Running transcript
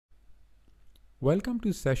Welcome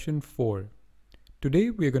to session 4. Today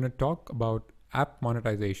we are going to talk about app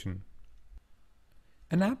monetization.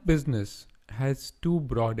 An app business has two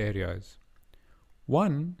broad areas.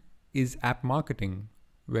 One is app marketing,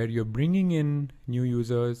 where you're bringing in new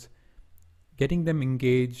users, getting them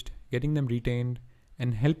engaged, getting them retained,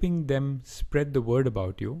 and helping them spread the word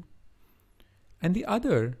about you. And the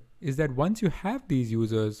other is that once you have these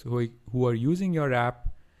users who are using your app,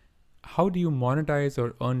 how do you monetize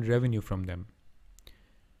or earn revenue from them?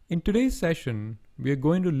 In today's session, we are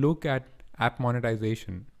going to look at app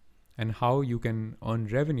monetization and how you can earn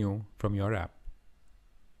revenue from your app.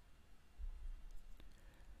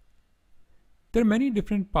 There are many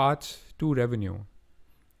different paths to revenue.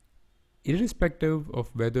 Irrespective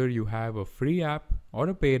of whether you have a free app or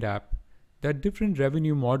a paid app, there are different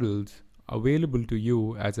revenue models available to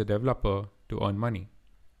you as a developer to earn money.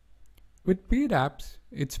 With paid apps,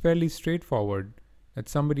 it's fairly straightforward that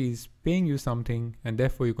somebody is paying you something and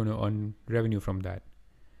therefore you're going to earn revenue from that.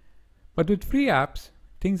 But with free apps,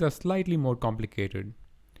 things are slightly more complicated.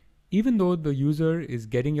 Even though the user is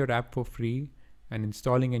getting your app for free and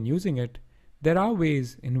installing and using it, there are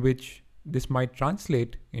ways in which this might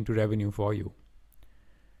translate into revenue for you.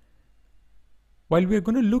 While we're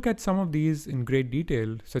going to look at some of these in great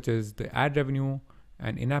detail, such as the ad revenue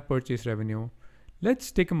and in-app purchase revenue,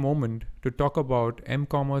 let's take a moment to talk about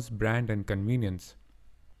m-commerce brand and convenience.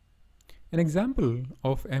 An example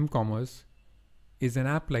of m-commerce is an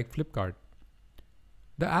app like Flipkart.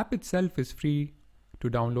 The app itself is free to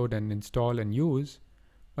download and install and use,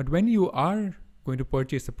 but when you are going to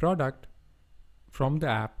purchase a product from the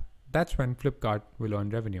app, that's when Flipkart will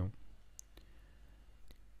earn revenue.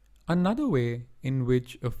 Another way in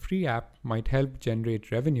which a free app might help generate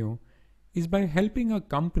revenue is by helping a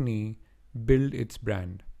company build its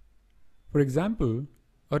brand. For example,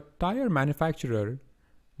 a tire manufacturer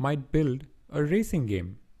might build a racing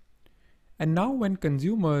game. And now when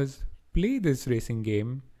consumers play this racing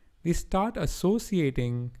game, they start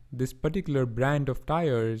associating this particular brand of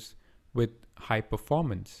tires with high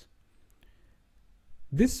performance.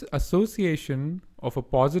 This association of a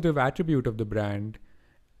positive attribute of the brand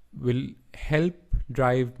will help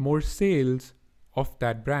drive more sales of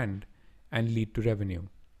that brand and lead to revenue.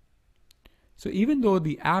 So even though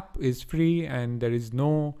the app is free and there is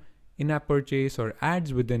no in-app purchase or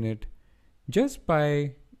ads within it, just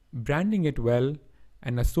by branding it well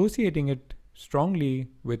and associating it strongly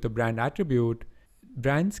with a brand attribute,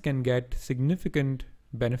 brands can get significant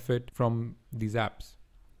benefit from these apps.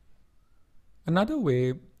 Another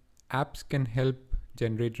way apps can help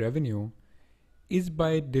generate revenue is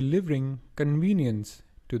by delivering convenience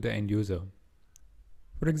to the end user.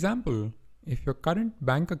 For example, if your current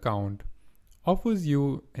bank account offers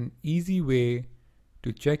you an easy way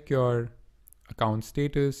to check your account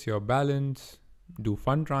status, your balance, do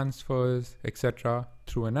fund transfers, etc.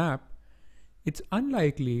 through an app, it's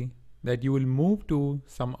unlikely that you will move to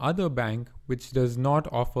some other bank which does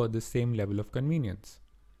not offer the same level of convenience.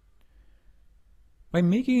 By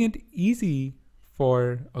making it easy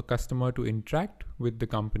for a customer to interact with the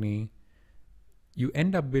company, you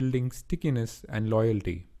end up building stickiness and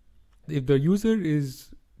loyalty. If the user is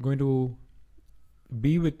going to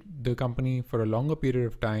be with the company for a longer period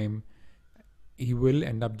of time, he will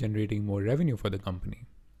end up generating more revenue for the company.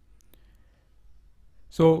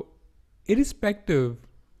 So, irrespective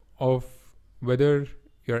of whether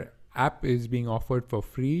your app is being offered for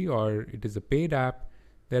free or it is a paid app,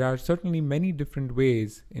 there are certainly many different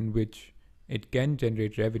ways in which it can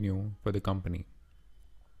generate revenue for the company.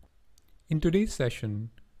 In today's session,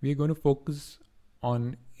 we are going to focus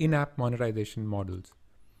on in-app monetization models.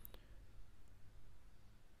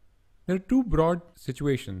 There are two broad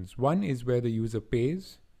situations. One is where the user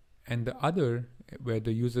pays, and the other where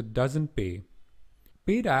the user doesn't pay.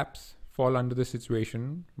 Paid apps fall under the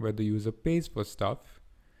situation where the user pays for stuff,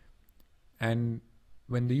 and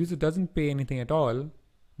when the user doesn't pay anything at all,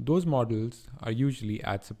 those models are usually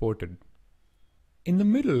ad supported. In the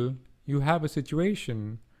middle, you have a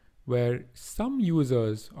situation where some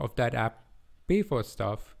users of that app pay for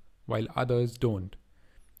stuff while others don't.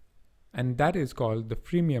 And that is called the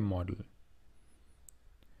freemium model.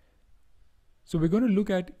 So we're going to look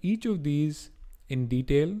at each of these in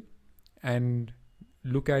detail and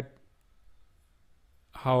look at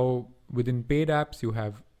how within paid apps you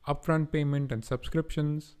have upfront payment and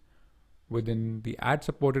subscriptions. Within the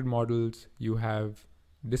ad-supported models, you have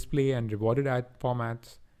display and rewarded ad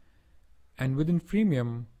formats. And within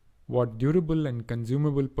freemium, what durable and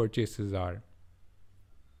consumable purchases are.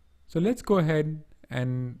 So let's go ahead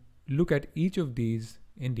and look at each of these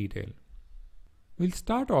in detail. We'll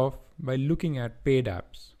start off by looking at paid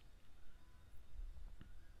apps.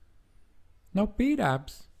 Now, paid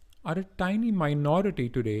apps are a tiny minority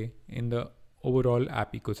today in the overall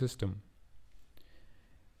app ecosystem.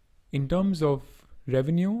 In terms of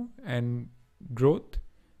revenue and growth,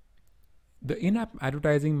 the in-app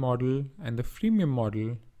advertising model and the freemium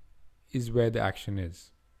model is where the action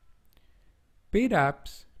is. Paid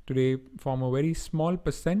apps today form a very small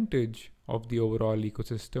percentage of the overall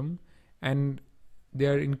ecosystem, and they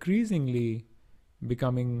are increasingly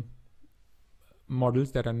becoming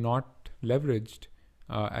models that are not leveraged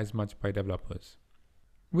as much by developers.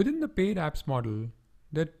 Within the paid apps model,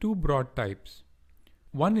 there are two broad types.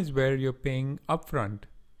 One is where you're paying upfront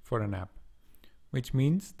for an app, which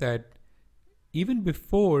means that even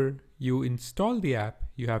before you install the app,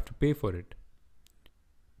 you have to pay for it.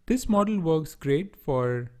 This model works great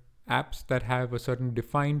for apps that have a certain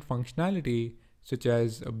defined functionality, such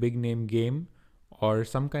as a big name game or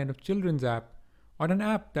some kind of children's app, or an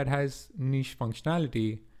app that has niche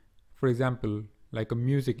functionality, for example, like a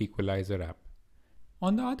music equalizer app.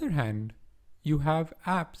 On the other hand, you have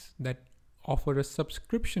apps that offer a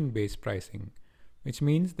subscription-based pricing, which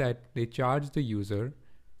means that they charge the user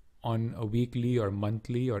on a weekly or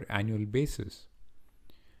monthly or annual basis.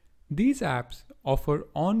 These apps offer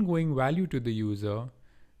ongoing value to the user,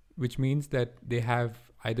 which means that they have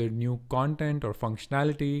either new content or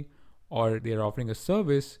functionality, or they're offering a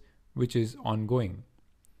service which is ongoing.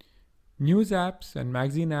 News apps and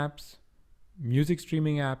magazine apps, music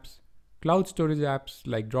streaming apps, cloud storage apps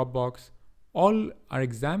like Dropbox, all are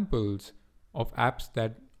examples of apps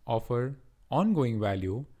that offer ongoing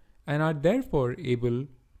value and are therefore able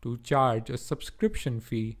to charge a subscription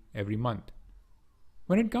fee every month.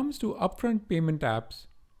 When it comes to upfront payment apps,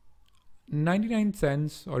 99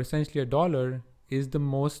 cents or essentially $1 is the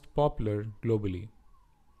most popular globally.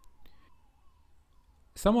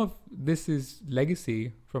 Some of this is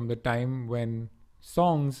legacy from the time when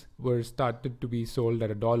songs were started to be sold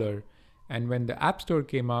at $1, and when the App Store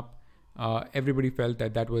came up, everybody felt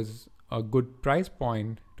that that was a good price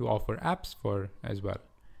point to offer apps for as well.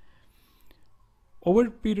 Over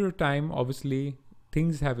a period of time, obviously,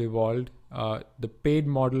 things have evolved. The paid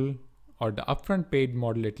model, or the upfront paid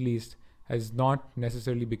model at least, has not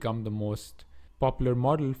necessarily become the most popular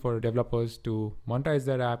model for developers to monetize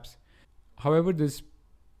their apps. However, this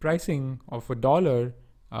pricing of $1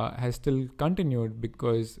 has still continued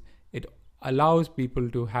because it allows people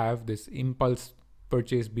to have this impulse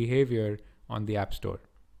purchase behavior on the App Store.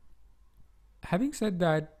 Having said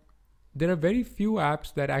that, there are very few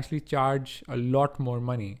apps that actually charge a lot more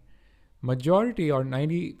money. Majority, or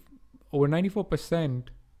over 94%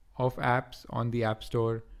 of apps on the App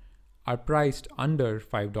Store are priced under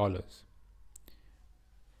 $5.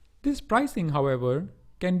 This pricing, however,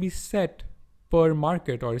 can be set per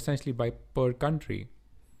market, or essentially by per country.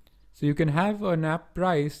 So you can have an app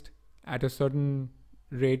priced at a certain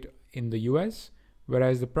rate in the US,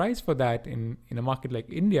 whereas the price for that in a market like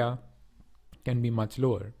India can be much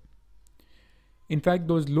lower. In fact,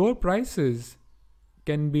 those lower prices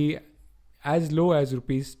can be as low as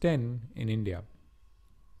rupees 10 in India.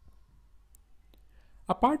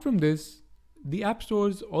 Apart from this, the app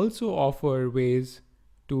stores also offer ways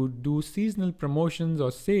to do seasonal promotions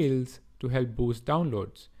or sales to help boost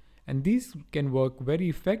downloads, and these can work very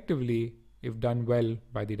effectively if done well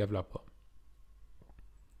by the developer.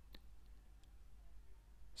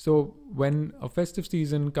 So when a festive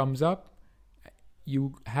season comes up,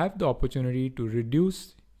 you have the opportunity to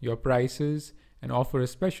reduce your prices and offer a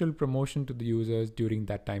special promotion to the users during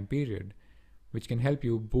that time period, which can help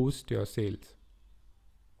you boost your sales.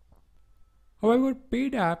 However,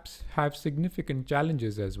 paid apps have significant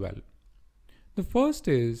challenges as well. The first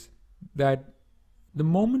is that the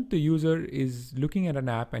moment the user is looking at an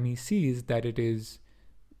app and he sees that it is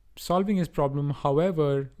solving his problem,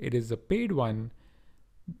 however, it is a paid one,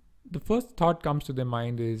 the first thought comes to their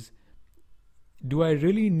mind is, do I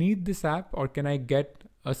really need this app, or can I get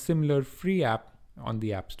a similar free app on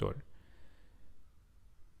the App Store?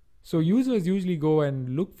 So users usually go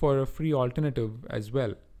and look for a free alternative as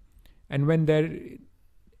well. And when there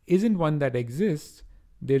isn't one that exists,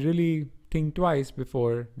 they really think twice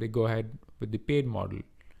before they go ahead with the paid model.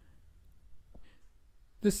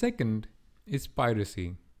 The second is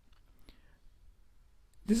piracy.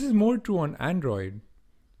 This is more true on Android,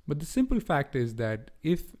 but the simple fact is that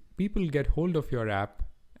if people get hold of your app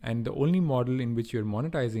and the only model in which you're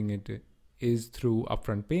monetizing it is through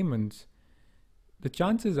upfront payments, the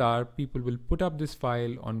chances are people will put up this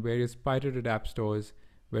file on various pirated app stores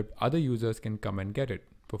where other users can come and get it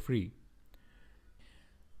for free.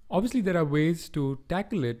 Obviously, there are ways to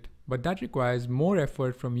tackle it, but that requires more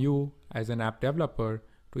effort from you as an app developer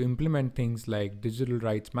to implement things like digital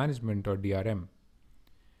rights management or DRM.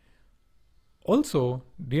 Also,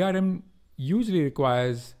 DRM usually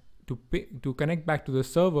requires to connect back to the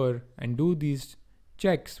server and do these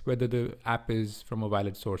checks whether the app is from a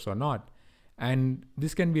valid source or not. And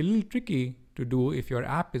this can be a little tricky to do if your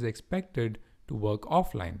app is expected to work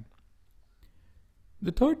offline.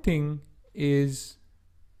 The third thing is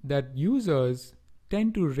that users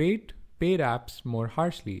tend to rate paid apps more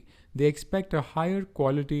harshly. They expect a higher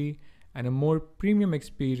quality and a more premium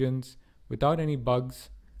experience without any bugs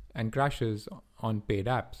and crashes on paid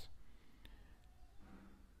apps.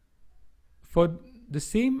 For the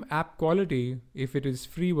same app quality, if it is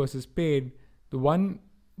free versus paid,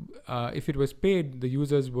 if it was paid, the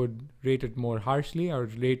users would rate it more harshly or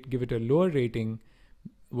give it a lower rating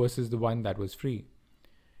versus the one that was free.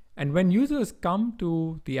 And when users come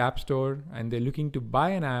to the App Store and they're looking to buy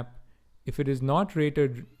an app, if it is not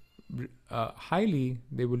rated highly,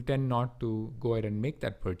 they will tend not to go ahead and make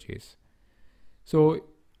that purchase. So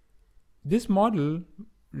this model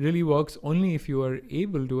really works only if you are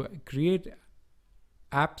able to create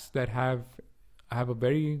apps that have a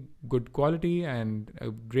very good quality and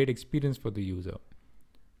a great experience for the user.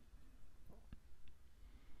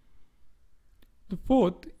 The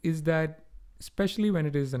fourth is that, especially when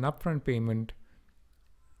it is an upfront payment,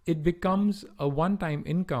 it becomes a one-time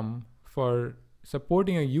income for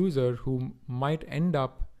supporting a user who might end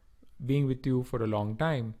up being with you for a long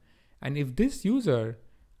time. And if this user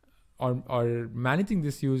or managing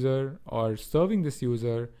this user or serving this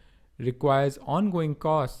user requires ongoing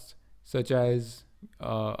costs such as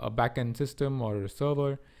a backend system or a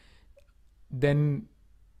server, then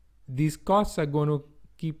these costs are going to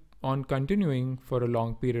keep on continuing for a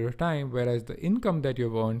long period of time, whereas the income that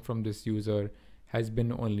you've earned from this user has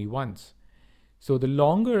been only once. So the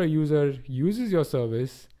longer a user uses your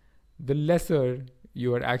service, the lesser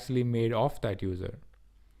you are actually made off that user.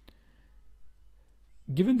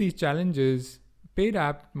 Given these challenges, paid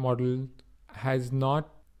app model has not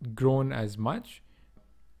grown as much.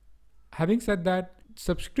 Having said that,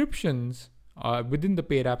 subscriptions within the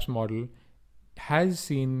paid apps model has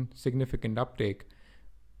seen significant uptake.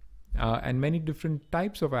 And many different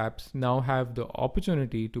types of apps now have the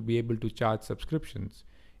opportunity to be able to charge subscriptions.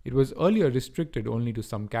 It was earlier restricted only to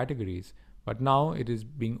some categories, but now it is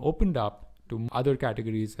being opened up to other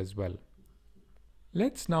categories as well.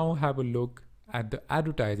 Let's now have a look at the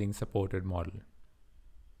advertising supported model.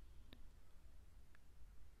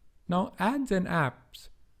 Now, ads and apps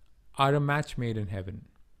are a match made in heaven.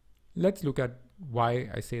 Let's look at why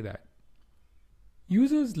I say that.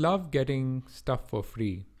 Users love getting stuff for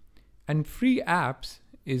free, and free apps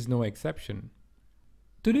is no exception.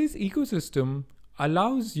 Today's ecosystem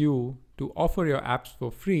allows you to offer your apps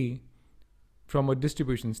for free from a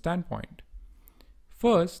distribution standpoint.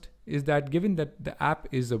 First is that given that the app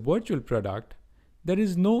is a virtual product, there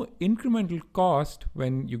is no incremental cost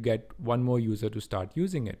when you get one more user to start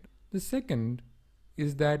using it. The second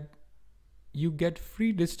is that you get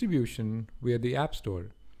free distribution via the App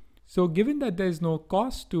Store. So given that there is no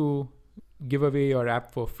cost to give away your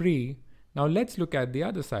app for free, now let's look at the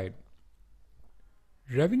other side.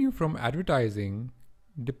 Revenue from advertising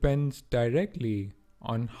depends directly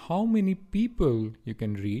on how many people you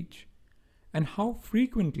can reach and how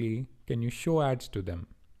frequently can you show ads to them.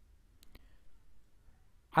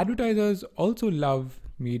 Advertisers also love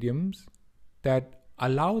mediums that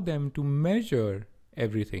allow them to measure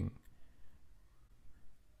everything.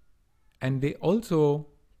 And they also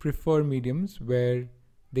prefer mediums where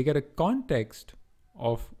they get a context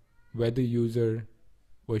of where the user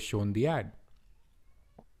was shown the ad.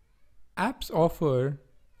 Apps offer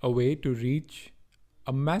a way to reach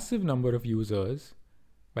a massive number of users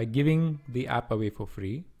by giving the app away for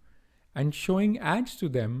free and showing ads to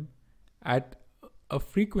them at a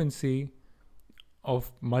frequency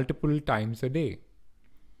of multiple times a day.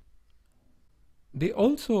 They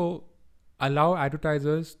also allow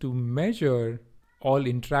advertisers to measure all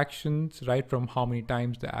interactions, right from how many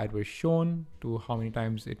times the ad was shown to how many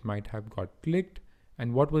times it might have got clicked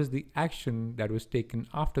and what was the action that was taken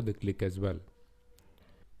after the click as well.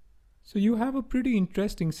 So you have a pretty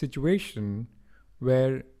interesting situation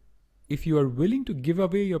where if you are willing to give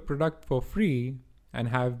away your product for free and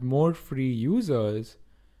have more free users,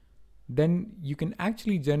 then you can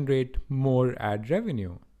actually generate more ad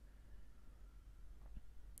revenue.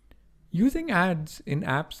 Using ads in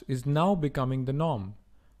apps is now becoming the norm.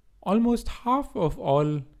 Almost half of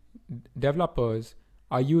all developers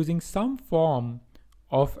are using some form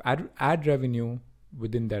of ad revenue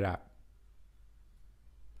within their app.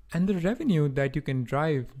 And the revenue that you can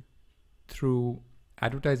drive through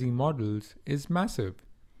advertising models is massive.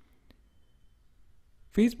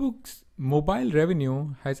 Facebook's mobile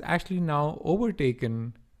revenue has actually now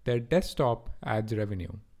overtaken their desktop ads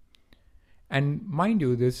revenue. And mind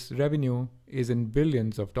you, this revenue is in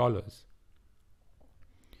billions of dollars.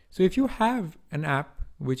 So if you have an app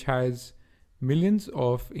which has millions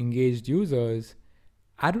of engaged users,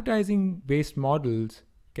 advertising-based models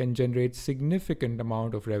can generate significant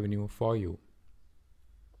amount of revenue for you.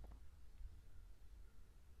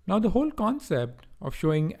 Now, the whole concept of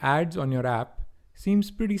showing ads on your app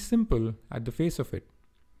seems pretty simple at the face of it.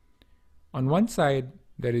 On one side,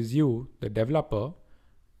 there is you, the developer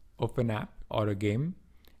of an app or a game,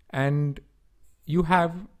 and you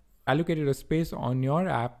have allocated a space on your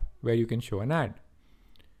app where you can show an ad.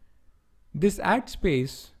 This ad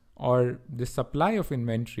space or the supply of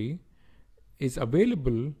inventory is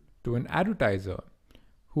available to an advertiser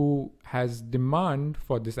who has demand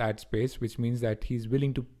for this ad space, which means that he's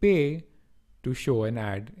willing to pay to show an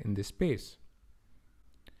ad in this space.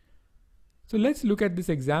 So let's look at this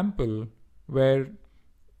example where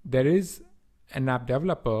there is an app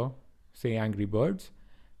developer, say Angry Birds,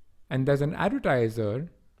 and there's an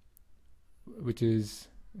advertiser, which is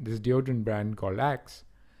this deodorant brand called Axe.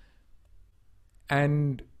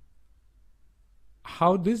 And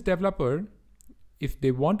how this developer, if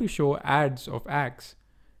they want to show ads of Axe,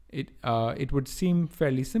 it would seem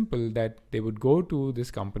fairly simple that they would go to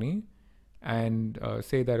this company and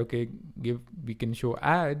say that, okay, we can show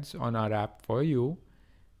ads on our app for you,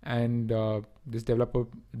 and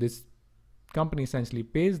this company essentially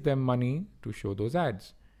pays them money to show those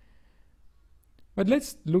ads. But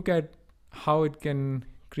let's look at how it can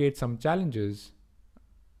create some challenges.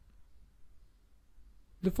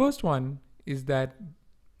 The first one is that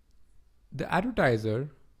the advertiser,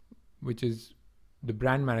 which is the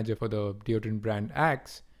brand manager for the deodorant brand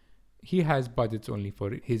Axe, he has budgets only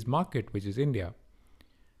for his market, which is India.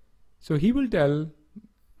 So he will tell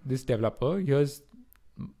this developer, here's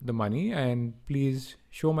the money and please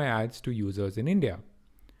show my ads to users in India.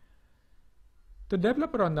 The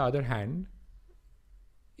developer, on the other hand,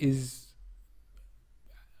 is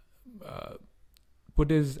put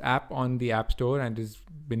his app on the App Store and has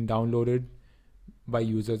been downloaded by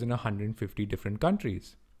users in 150 different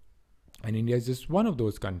countries. And India is just one of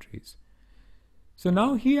those countries. So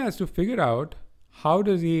now he has to figure out how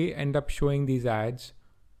does he end up showing these ads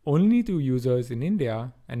only to users in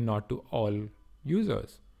India and not to all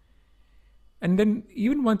users. And then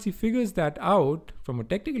even once he figures that out from a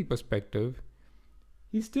technical perspective,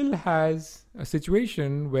 he still has a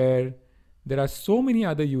situation where there are so many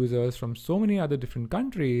other users from so many other different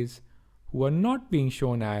countries who are not being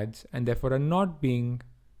shown ads and therefore are not being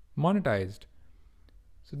monetized.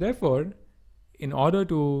 So therefore, in order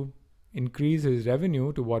to increase his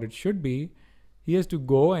revenue to what it should be, he has to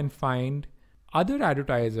go and find other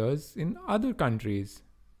advertisers in other countries.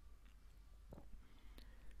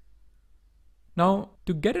 Now,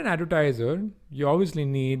 to get an advertiser, you obviously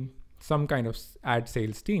need some kind of ad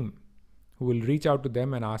sales team who will reach out to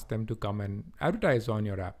them and ask them to come and advertise on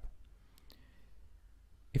your app.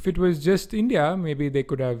 If it was just India, maybe they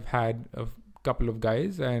could have had a couple of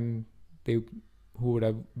guys and who would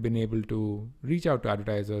have been able to reach out to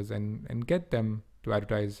advertisers and get them to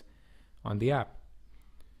advertise on the app.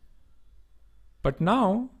 But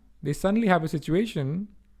now they suddenly have a situation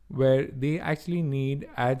where they actually need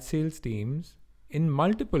ad sales teams in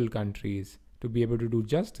multiple countries to be able to do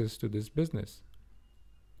justice to this business.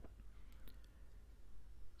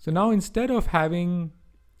 So now instead of having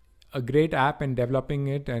a great app and developing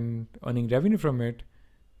it and earning revenue from it,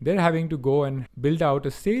 they're having to go and build out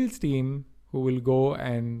a sales team who will go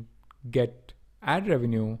and get ad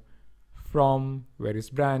revenue from various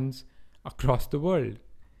brands across the world.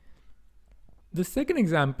 The second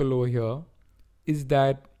example over here is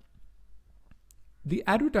that the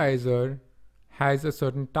advertiser has a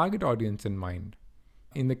certain target audience in mind.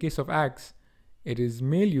 In the case of Axe, it is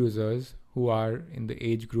male users who are in the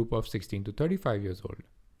age group of 16 to 35 years old.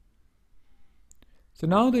 So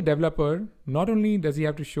now the developer, not only does he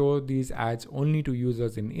have to show these ads only to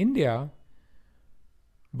users in India,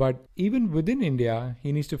 but even within India,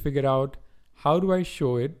 he needs to figure out, how do I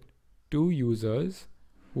show it to users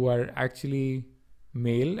who are actually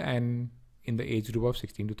male and in the age group of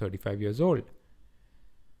 16 to 35 years old?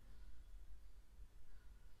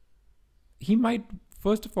 He might,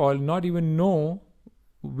 first of all, not even know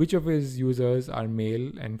which of his users are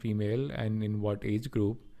male and female and in what age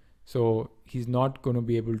group. So he's not going to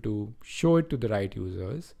be able to show it to the right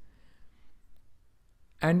users.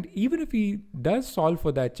 And even if he does solve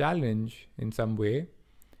for that challenge in some way,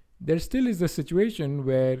 there still is a situation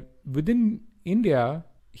where within India,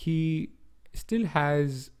 he still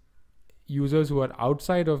has users who are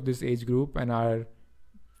outside of this age group and are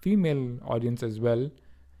female audience as well,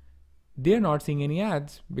 they're not seeing any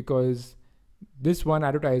ads because this one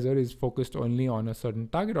advertiser is focused only on a certain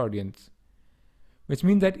target audience, which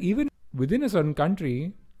means that even within a certain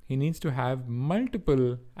country, he needs to have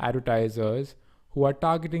multiple advertisers who are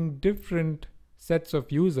targeting different sets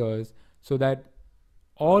of users so that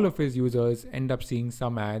all of his users end up seeing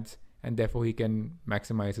some ads, and therefore he can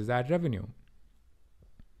maximize his ad revenue.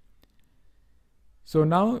 So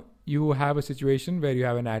now you have a situation where you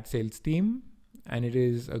have an ad sales team, and it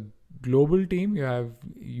is a global team. You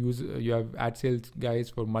have ad sales guys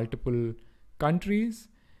for multiple countries,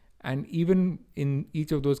 and even in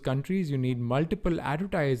each of those countries you need multiple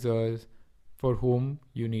advertisers for whom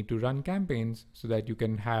you need to run campaigns so that you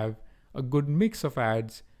can have a good mix of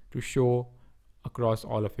ads to show across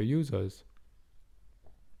all of your users.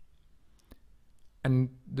 And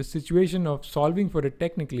the situation of solving for it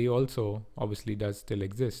technically also obviously does still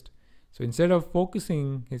exist. So instead of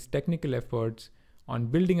focusing his technical efforts on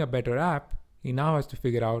building a better app, he now has to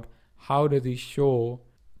figure out how does he show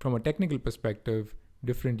from a technical perspective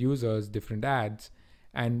different users, different ads.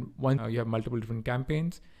 And once you have multiple different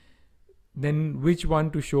campaigns, then which one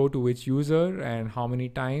to show to which user and how many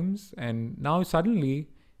times. And now suddenly,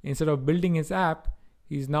 instead of building his app,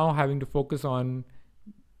 he's now having to focus on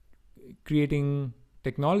creating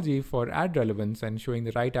technology for ad relevance and showing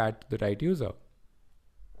the right ad to the right user.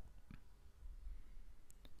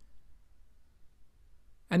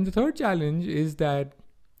 And the third challenge is that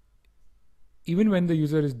even when the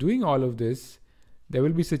user is doing all of this, there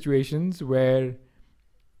will be situations where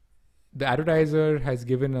the advertiser has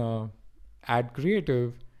given a ad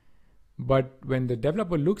creative, but when the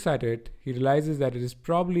developer looks at it, he realizes that it is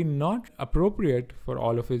probably not appropriate for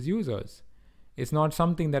all of his users. It's not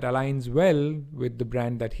something that aligns well with the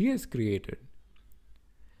brand that he has created.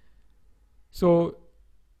 So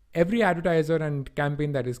every advertiser and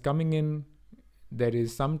campaign that is coming in, there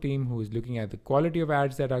is some team who is looking at the quality of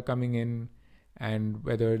ads that are coming in and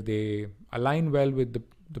whether they align well with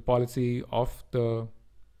the policy of the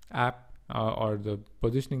app or the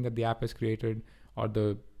positioning that the app has created or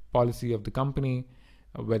the policy of the company,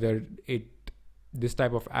 whether this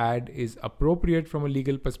type of ad is appropriate from a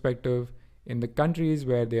legal perspective in the countries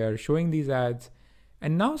where they are showing these ads.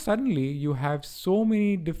 And now suddenly you have so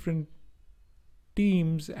many different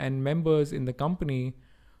teams and members in the company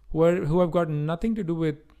who have got nothing to do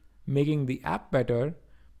with making the app better,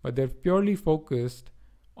 but they're purely focused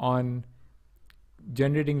on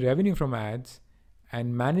generating revenue from ads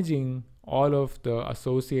and managing all of the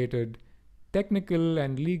associated technical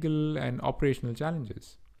and legal and operational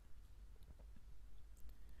challenges.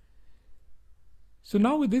 So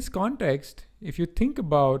now with this context, if you think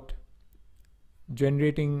about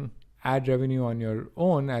generating ad revenue on your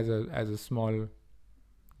own as a small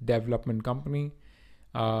development company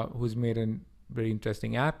who's made a very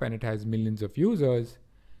interesting app and it has millions of users,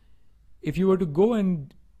 if you were to go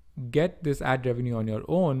and get this ad revenue on your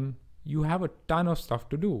own, you have a ton of stuff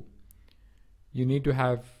to do. You need to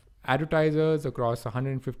have advertisers across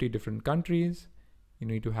 150 different countries. You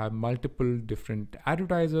need to have multiple different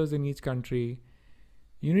advertisers in each country.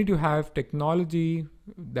 You need to have technology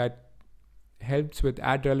that helps with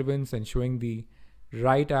ad relevance and showing the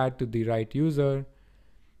right ad to the right user.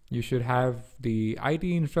 You should have the IT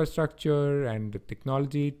infrastructure and the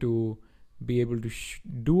technology to be able to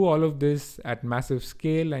do all of this at massive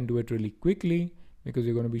scale and do it really quickly, because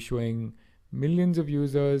you're going to be showing millions of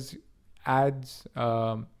users ads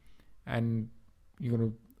and you're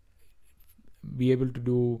going to be able to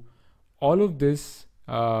do all of this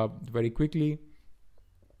very quickly.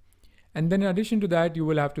 And then in addition to that, you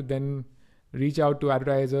will have to then reach out to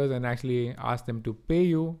advertisers and actually ask them to pay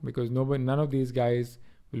you, because none of these guys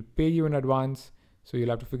will pay you in advance. So you'll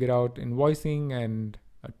have to figure out invoicing and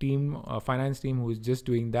a finance team who is just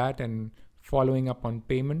doing that and following up on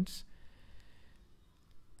payments.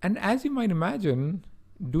 And as you might imagine,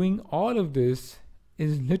 doing all of this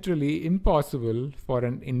is literally impossible for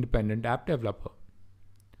an independent app developer.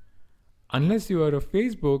 Unless you are a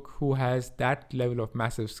Facebook who has that level of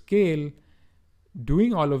massive scale,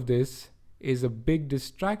 doing all of this is a big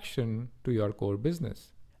distraction to your core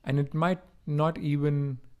business. And it might not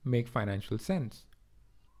even make financial sense.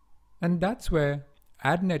 And that's where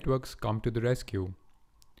ad networks come to the rescue.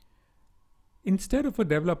 Instead of a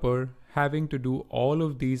developer having to do all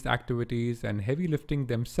of these activities and heavy lifting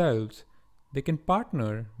themselves, they can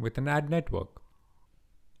partner with an ad network.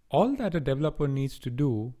 All that a developer needs to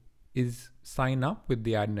do is sign up with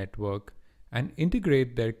the ad network and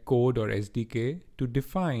integrate their code or SDK to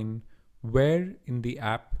define where in the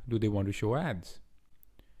app do they want to show ads.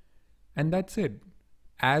 And that's it.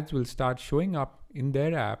 Ads will start showing up in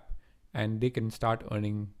their app and they can start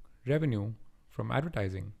earning revenue from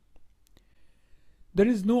advertising. There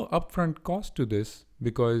is no upfront cost to this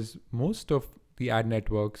because most of the ad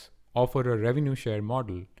networks offer a revenue share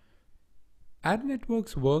model. Ad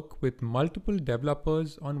networks work with multiple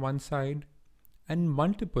developers on one side and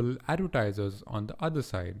multiple advertisers on the other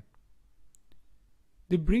side.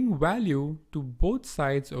 They bring value to both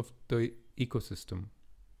sides of the ecosystem.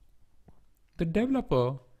 The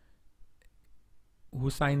developer who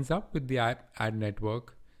signs up with the ad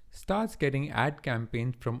network starts getting ad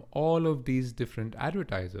campaigns from all of these different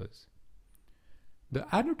advertisers. The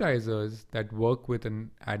advertisers that work with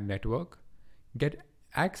an ad network get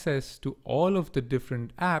access to all of the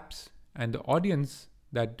different apps and the audience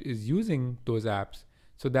that is using those apps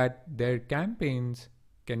so that their campaigns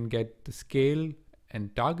can get the scale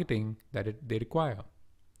and targeting that they require.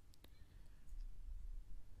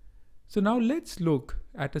 So now let's look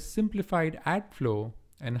at a simplified ad flow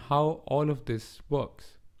and how all of this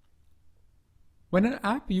works. When an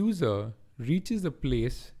app user reaches a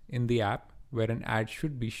place in the app where an ad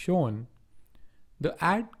should be shown, the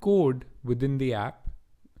ad code within the app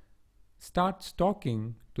starts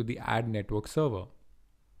talking to the ad network server.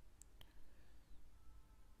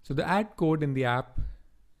 So the ad code in the app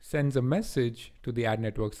sends a message to the ad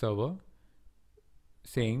network server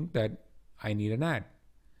saying that I need an ad.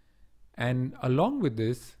 And along with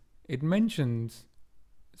this, it mentions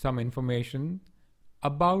some information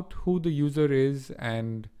about who the user is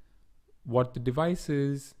and what the device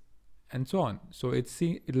is and so on. So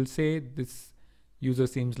it'll say this user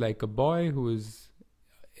seems like a boy who is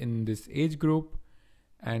in this age group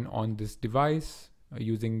and on this device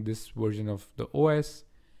using this version of the OS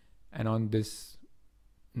and on this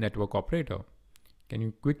network operator. Can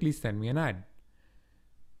you quickly send me an ad?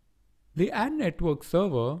 The ad network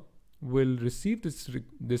server will receive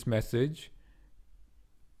this message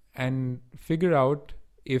and figure out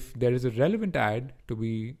if there is a relevant ad to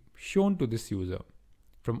be shown to this user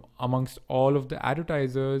from amongst all of the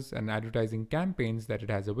advertisers and advertising campaigns that it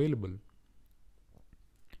has available.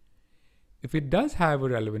 If it does have a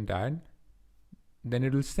relevant ad, then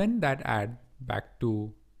it will send that ad back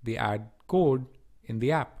to the ad code in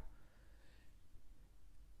the app.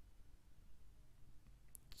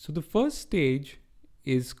 So the first stage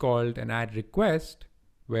is called an ad request,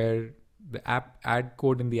 where the ad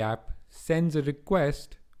code in the app sends a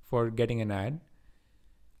request for getting an ad.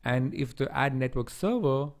 And if the ad network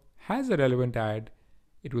server has a relevant ad,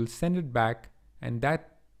 it will send it back, and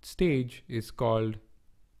that stage is called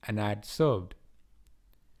an ad served.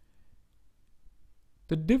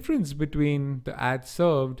 The difference between the ad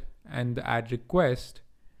served and the ad request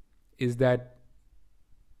is that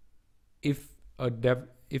if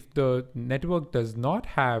the network does not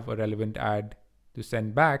have a relevant ad to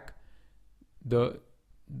send back, there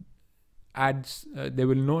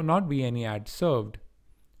will not be any ad served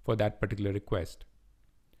for that particular request.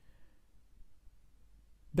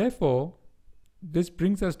 Therefore, this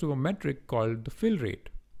brings us to a metric called the fill rate.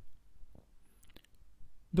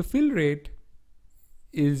 The fill rate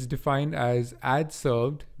is defined as ad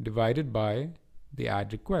served divided by the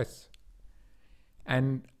ad requests.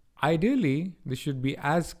 And ideally, this should be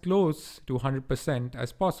as close to 100%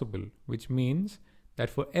 as possible, which means that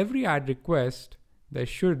for every ad request, there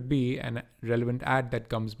should be a relevant ad that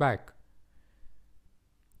comes back.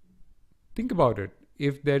 Think about it.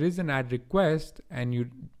 If there is an ad request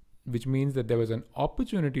which means that there was an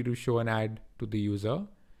opportunity to show an ad to the user,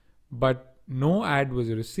 but no ad was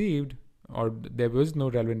received or there was no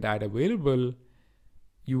relevant ad available,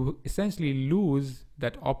 you essentially lose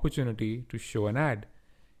that opportunity to show an ad.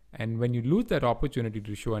 And when you lose that opportunity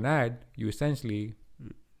to show an ad, you essentially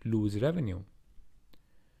lose revenue.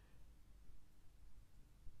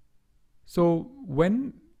 So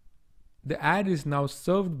when the ad is now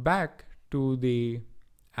served back to the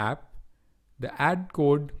app, the ad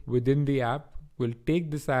code within the app will take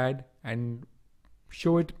this ad and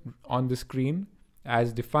show it on the screen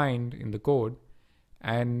as defined in the code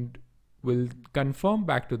and will confirm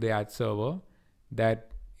back to the ad server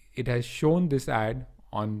that it has shown this ad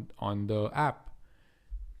on the app,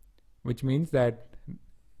 which means that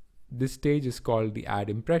this stage is called the ad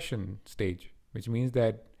impression stage, which means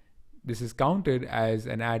that this is counted as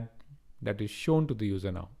an ad that is shown to the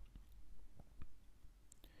user now.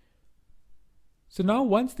 So now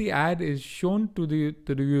once the ad is shown to the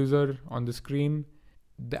user on the screen,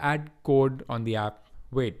 the ad code on the app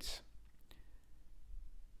waits.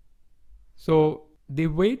 So they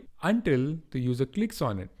wait until the user clicks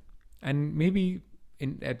on it, and maybe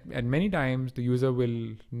at many times the user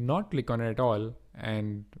will not click on it at all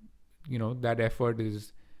and that effort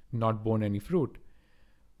is not borne any fruit.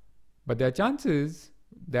 But there are chances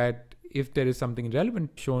that if there is something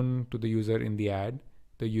relevant shown to the user in the ad,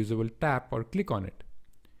 the user will tap or click on it.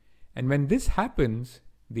 And when this happens,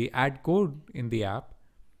 the ad code in the app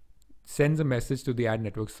sends a message to the ad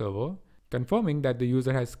network server confirming that the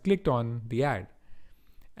user has clicked on the ad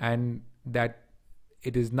and that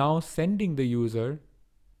it is now sending the user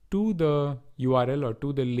to the URL or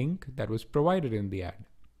to the link that was provided in the ad.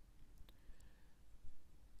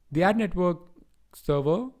 The ad network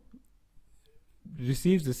server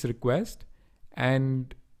receives this request,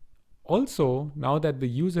 and also now that the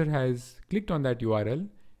user has clicked on that URL,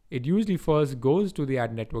 it usually first goes to the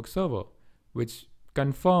ad network server, which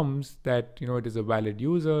confirms that it is a valid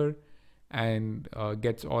user and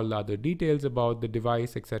gets all the other details about the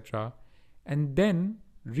device, etc., and then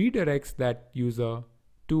redirects that user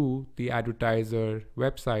to the advertiser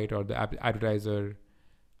website or the advertiser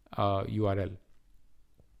URL.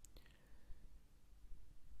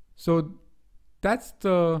 So that's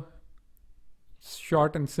the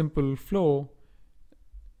short and simple flow.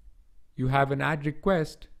 You have an ad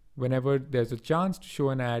request whenever there's a chance to show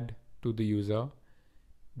an ad to the user.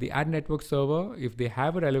 The ad network server, if they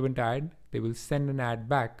have a relevant ad, they will send an ad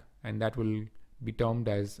back, and that will be termed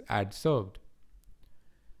as ad served.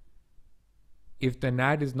 If an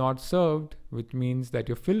ad is not served, which means that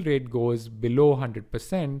your fill rate goes below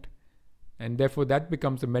 100%, and therefore that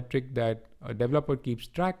becomes a metric that a developer keeps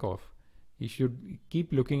track of. He should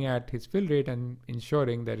keep looking at his fill rate and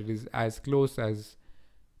ensuring that it is as close as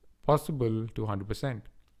possible to 100%.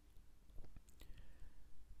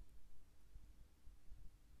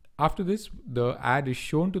 After this, the ad is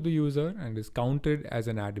shown to the user and is counted as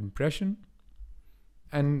an ad impression.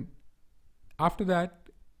 And after that,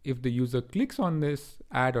 if the user clicks on this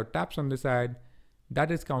ad or taps on this ad,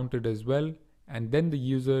 that is counted as well. And then the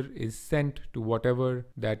user is sent to whatever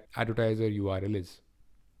that advertiser URL is.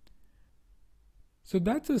 So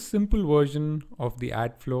that's a simple version of the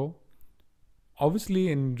ad flow.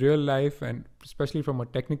 Obviously, in real life, and especially from a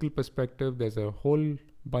technical perspective, there's a whole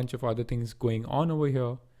bunch of other things going on over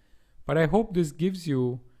here. But I hope this gives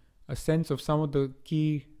you a sense of some of the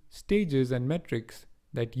key stages and metrics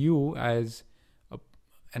that you as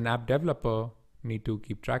an app developer need to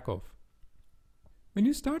keep track of. When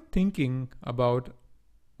you start thinking about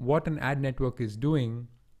what an ad network is doing,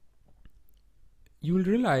 you will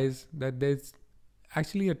realize that there's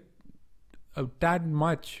actually a tad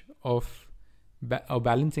much of a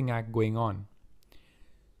balancing act going on.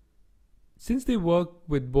 Since they work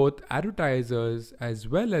with both advertisers as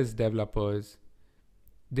well as developers,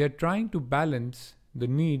 they're trying to balance the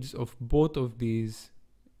needs of both of these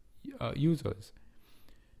users.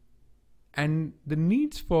 And the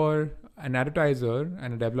needs for an advertiser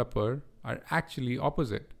and a developer are actually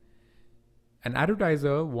opposite. An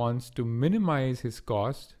advertiser wants to minimize his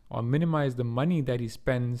cost or minimize the money that he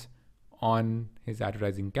spends on his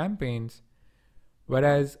advertising campaigns,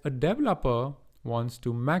 whereas a developer wants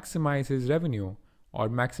to maximize his revenue or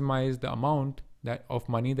maximize the amount of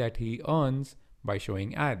money that he earns by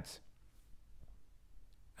showing ads.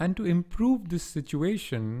 And to improve this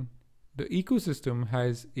situation, the ecosystem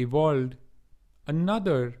has evolved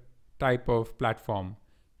another type of platform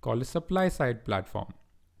called a supply-side platform.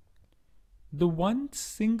 The one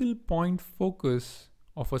single point focus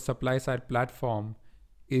of a supply-side platform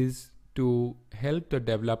is to help the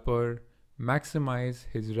developer maximize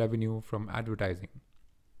his revenue from advertising.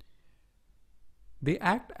 They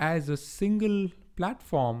act as a single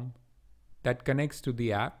platform that connects to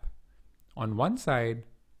the app on one side,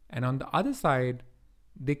 and on the other side,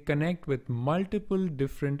 they connect with multiple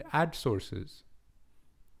different ad sources.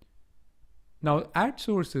 Now, ad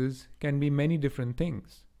sources can be many different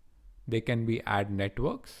things. They can be ad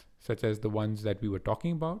networks, such as the ones that we were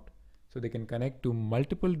talking about. So they can connect to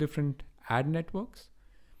multiple different ad networks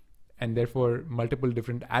and therefore multiple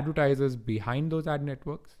different advertisers behind those ad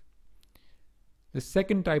networks. The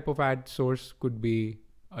second type of ad source could be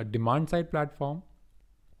a demand-side platform.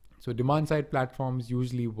 So demand-side platforms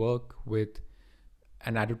usually work with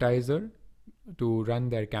an advertiser to run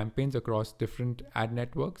their campaigns across different ad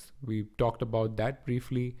networks. We talked about that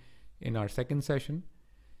briefly in our second session.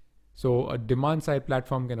 So a demand-side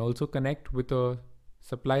platform can also connect with a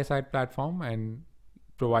supply-side platform and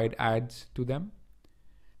provide ads to them.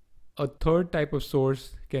 A third type of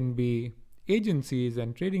source can be agencies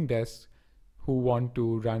and trading desks who want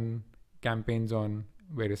to run campaigns on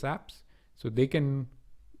various apps. So they can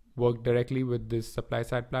work directly with this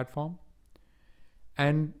supply-side platform.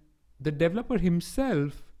 And the developer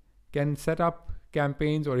himself can set up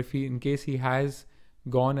campaigns, or in case he has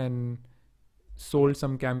gone and sold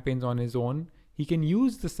some campaigns on his own, he can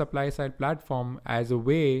use the supply side platform as a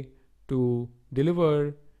way to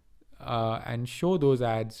deliver and show those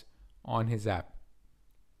ads on his app.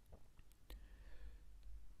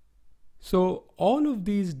 So all of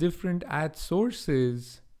these different ad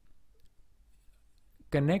sources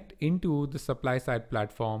connect into the supply side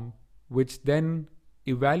platform, which then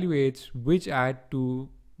evaluates which ad to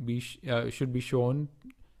be should be shown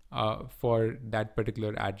for that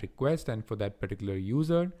particular ad request and for that particular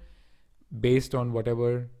user based on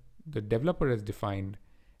whatever the developer has defined,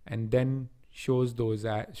 and then shows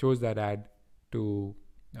that ad to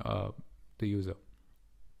the user.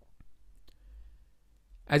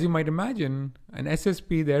 As you might imagine, an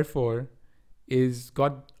SSP therefore is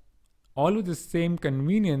got all of the same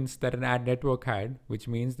convenience that an ad network had, which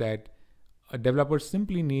means that a developer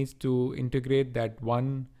simply needs to integrate that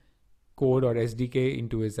one code or SDK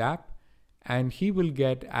into his app, and he will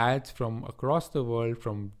get ads from across the world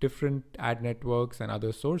from different ad networks and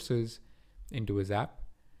other sources into his app.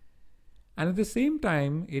 And at the same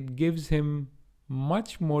time, it gives him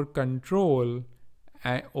much more control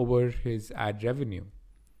over his ad revenue,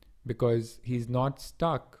 because he's not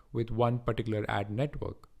stuck with one particular ad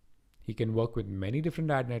network. He can work with many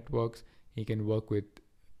different ad networks. He can work with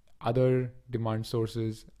other demand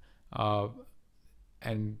sources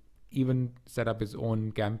and even set up his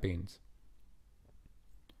own campaigns.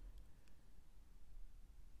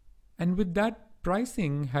 And with that,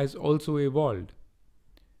 pricing has also evolved.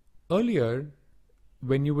 Earlier,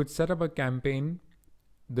 when you would set up a campaign,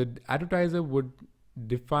 the advertiser would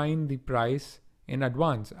define the price in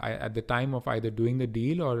advance at the time of either doing the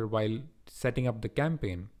deal or while setting up the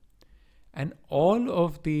campaign. And all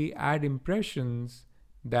of the ad impressions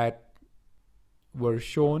that were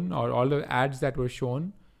shown, or all the ads that were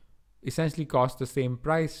shown, essentially cost the same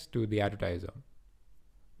price to the advertiser.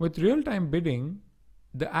 With real-time bidding,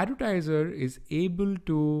 the advertiser is able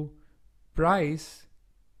to price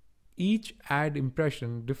each ad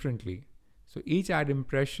impression differently. So each ad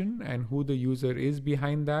impression and who the user is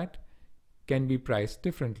behind that can be priced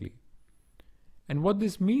differently. And what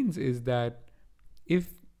this means is that if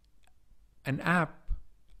an app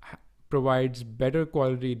provides better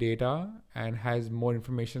quality data and has more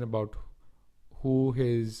information about who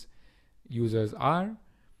his users are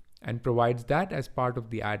and provides that as part of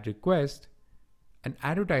the ad request, an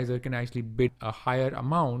advertiser can actually bid a higher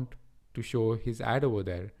amount to show his ad over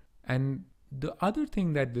there. And the other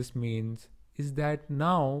thing that this means is that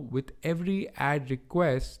now with every ad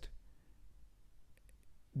request,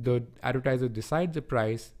 the advertiser decides the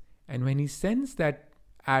price, and when he sends that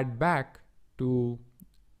ad back to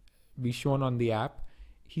be shown on the app,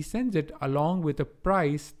 he sends it along with a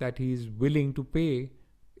price that he is willing to pay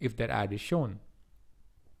if that ad is shown.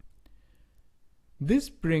 This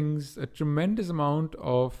brings a tremendous amount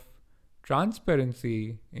of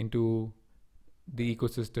transparency into the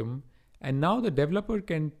ecosystem, and now the developer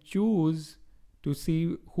can choose to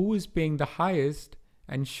see who is paying the highest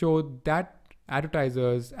and show that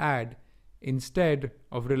advertiser's ad instead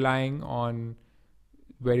of relying on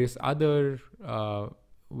various other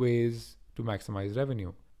ways to maximize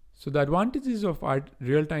revenue. So the advantages of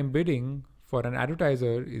real-time bidding for an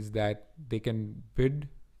advertiser is that they can bid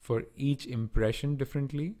for each impression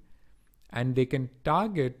differently, and they can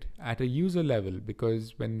target at a user level,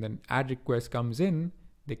 because when an ad request comes in,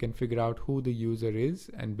 they can figure out who the user is,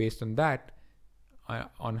 and based on that,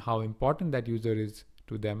 on how important that user is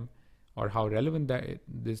to them or how relevant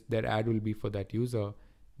their ad will be for that user,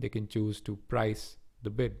 they can choose to price the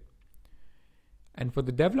bid. And for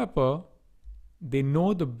the developer, they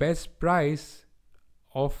know the best price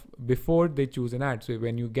of before they choose an ad. So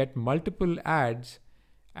when you get multiple ads,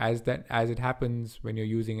 as it happens when you're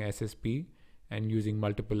using SSP and using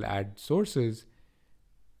multiple ad sources,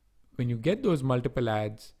 when you get those multiple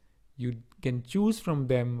ads, you can choose from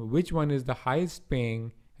them which one is the highest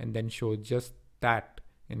paying and then show just that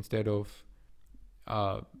instead of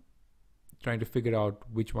trying to figure out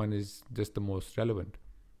which one is just the most relevant.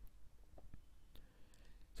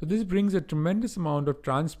 So this brings a tremendous amount of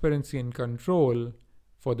transparency and control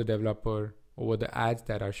for the developer over the ads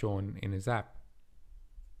that are shown in his app.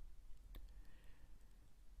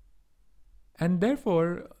 And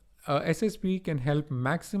therefore, SSP can help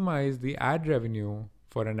maximize the ad revenue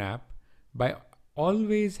for an app by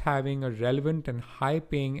always having a relevant and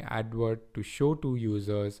high-paying advert to show to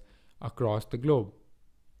users across the globe.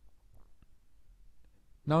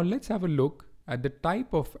 Now let's have a look at the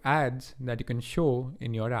type of ads that you can show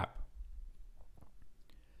in your app.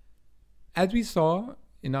 As we saw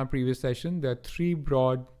in our previous session, there are three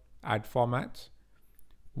broad ad formats.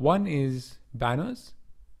 One is banners,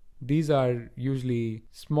 These are usually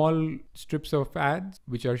small strips of ads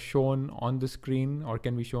which are shown on the screen or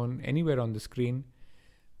can be shown anywhere on the screen.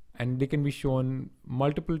 And they can be shown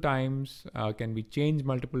multiple times, can be changed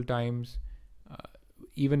multiple times,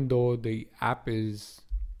 even though the app is,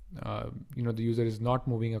 the user is not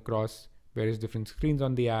moving across various different screens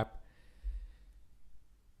on the app.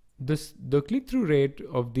 The click-through rate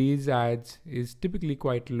of these ads is typically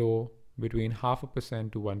quite low, between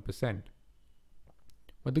 0.5% to 1%.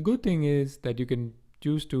 But the good thing is that you can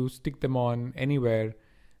choose to stick them on anywhere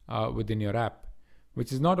within your app,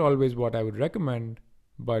 which is not always what I would recommend,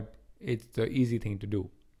 but it's the easy thing to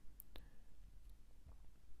do.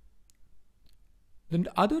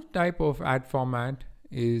 The other type of ad format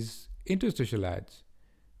is interstitial ads.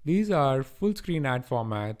 These are full screen ad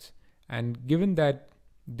formats, and given that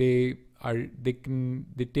they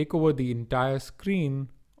take over the entire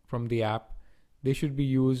screen from the app, they should be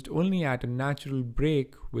used only at a natural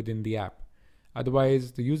break within the app.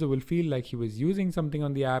 Otherwise, the user will feel like he was using something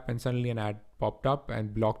on the app and suddenly an ad popped up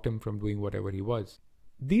and blocked him from doing whatever he was.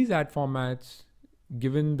 These ad formats,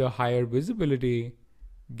 given the higher visibility,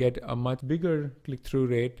 get a much bigger click-through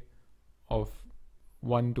rate of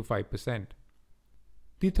 1 to 5%.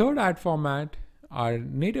 The third ad format are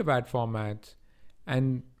native ad formats,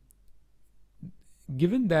 and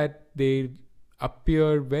given that they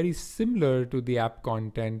appear very similar to the app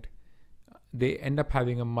content, they end up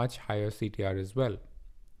having a much higher CTR as well.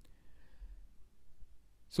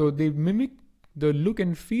 So they mimic the look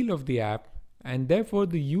and feel of the app, and therefore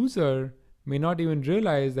the user may not even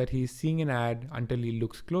realize that he's seeing an ad until he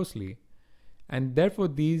looks closely. And therefore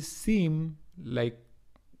these seem less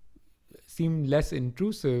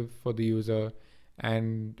intrusive for the user,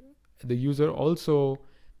 and the user also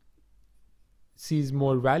sees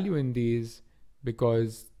more value in these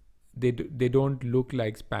because they don't look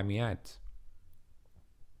like spammy ads.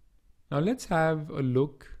 Now let's have a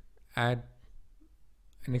look at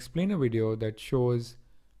an explainer video that shows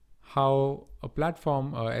how a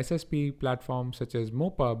platform, a SSP platform such as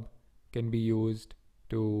MoPub, can be used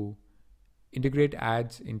to integrate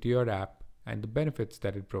ads into your app and the benefits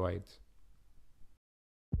that it provides.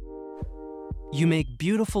 You make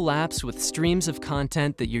beautiful apps with streams of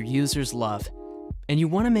content that your users love, and you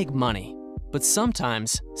want to make money, but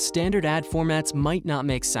sometimes standard ad formats might not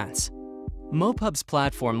make sense. MoPub's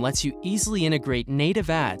platform lets you easily integrate native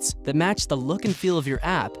ads that match the look and feel of your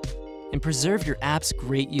app and preserve your app's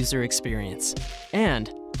great user experience.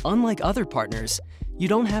 And, unlike other partners, you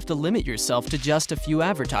don't have to limit yourself to just a few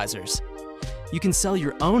advertisers. You can sell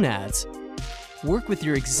your own ads, work with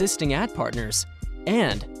your existing ad partners,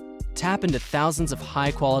 and tap into thousands of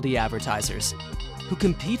high-quality advertisers who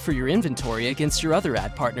compete for your inventory against your other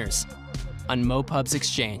ad partners on MoPub's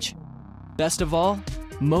exchange. Best of all,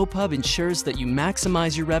 MoPub ensures that you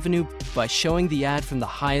maximize your revenue by showing the ad from the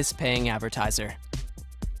highest-paying advertiser.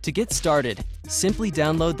 To get started, simply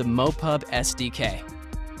download the MoPub SDK.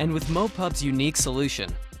 And with MoPub's unique solution,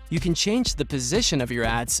 you can change the position of your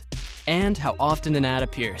ads and how often an ad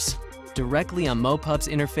appears directly on MoPub's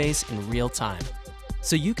interface in real time.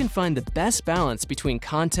 So you can find the best balance between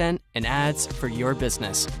content and ads for your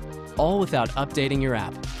business, all without updating your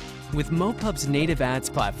app. With MoPub's native ads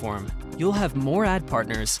platform, you'll have more ad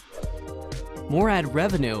partners, more ad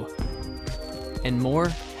revenue, and more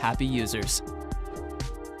happy users.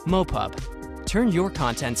 MoPub, turn your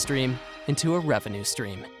content stream into a revenue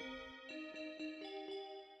stream.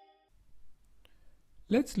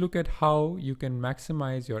 Let's look at how you can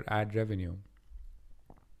maximize your ad revenue.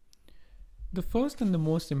 The first and the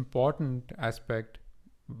most important aspect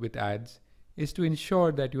with ads is to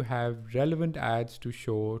ensure that you have relevant ads to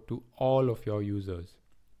show to all of your users.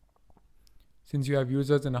 Since you have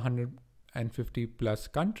users in 150 plus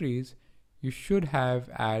countries, you should have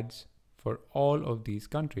ads for all of these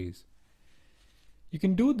countries. You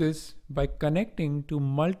can do this by connecting to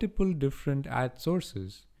multiple different ad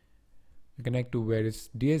sources. You connect to various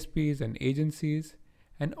DSPs and agencies,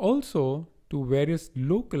 and also to various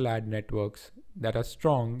local ad networks that are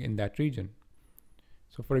strong in that region.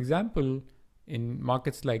 So for example, in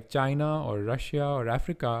markets like China or Russia or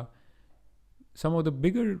Africa, some of the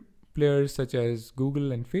bigger players such as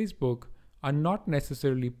Google and Facebook are not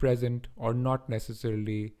necessarily present or not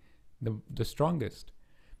necessarily the strongest.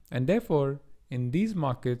 And therefore, in these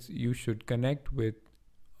markets, you should connect with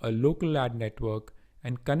a local ad network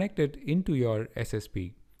and connect it into your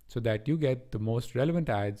SSP so that you get the most relevant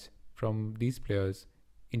ads from these players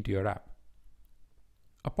into your app.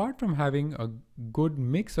 Apart from having a good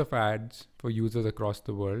mix of ads for users across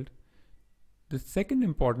the world, the second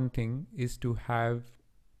important thing is to have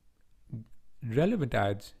relevant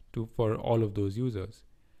ads for all of those users.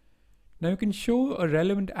 Now you can show a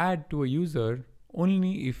relevant ad to a user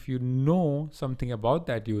only if you know something about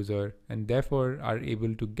that user and therefore are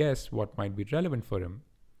able to guess what might be relevant for him.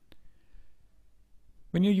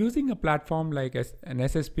 When you're using a platform like an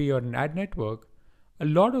SSP or an ad network, a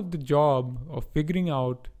lot of the job of figuring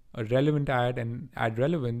out a relevant ad and ad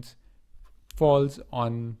relevance falls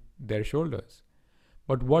on their shoulders.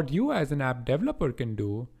 But what you as an app developer can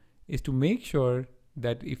do is to make sure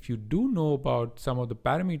that if you do know about some of the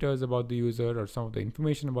parameters about the user or some of the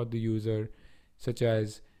information about the user, such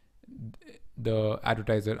as the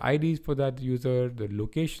advertiser IDs for that user, the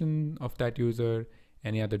location of that user,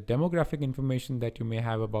 any other demographic information that you may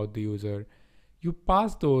have about the user, you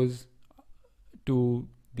pass those to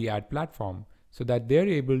the ad platform so that they're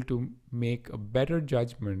able to make a better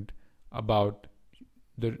judgment about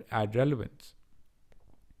the ad relevance.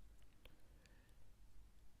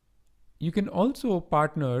 You can also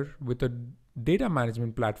partner with a data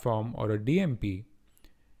management platform or a DMP.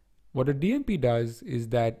 What a DMP does is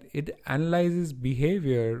that it analyzes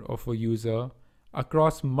behavior of a user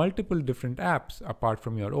across multiple different apps apart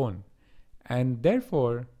from your own, and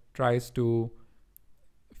therefore tries to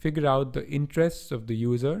figure out the interests of the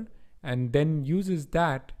user and then uses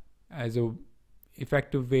that as an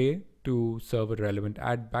effective way to serve a relevant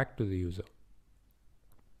ad back to the user.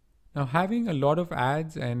 Now, having a lot of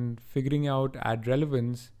ads and figuring out ad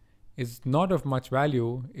relevance is not of much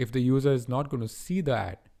value if the user is not going to see the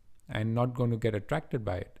ad and not going to get attracted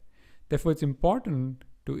by it. Therefore, it's important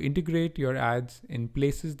to integrate your ads in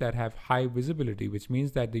places that have high visibility, which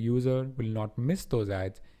means that the user will not miss those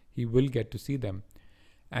ads, he will get to see them.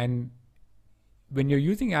 And when you're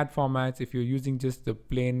using ad formats, if you're using just the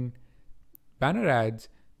plain banner ads,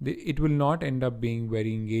 it will not end up being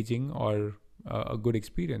very engaging or a good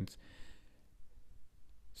experience.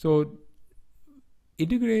 So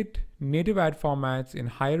integrate native ad formats in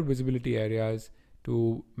higher visibility areas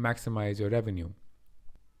to maximize your revenue.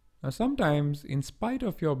 Now, sometimes, in spite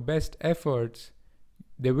of your best efforts,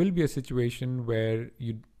 there will be a situation where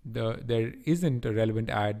there isn't a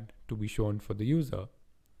relevant ad to be shown for the user.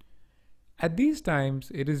 At these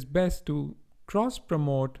times, it is best to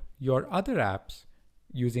cross-promote your other apps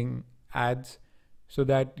using ads so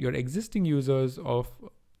that your existing users of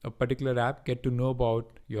a particular app get to know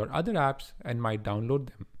about your other apps and might download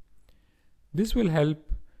them. This will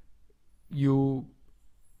help you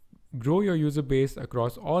grow your user base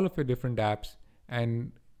across all of your different apps,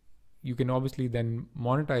 and you can obviously then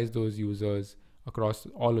monetize those users across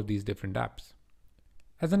all of these different apps.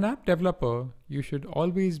 As an app developer, you should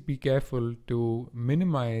always be careful to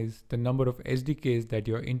minimize the number of SDKs that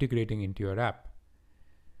you're integrating into your app.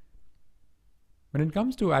 When it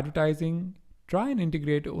comes to advertising, try and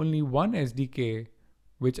integrate only one SDK,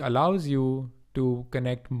 which allows you to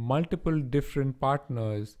connect multiple different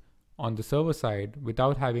partners on the server side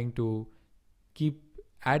without having to keep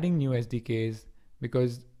adding new SDKs,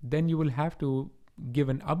 because then you will have to give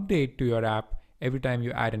an update to your app every time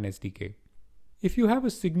you add an SDK. If you have a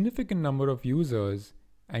significant number of users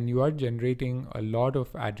and you are generating a lot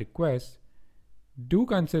of ad requests, do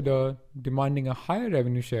consider demanding a higher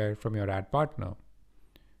revenue share from your ad partner.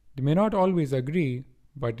 They may not always agree,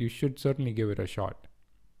 but you should certainly give it a shot.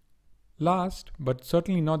 Last, but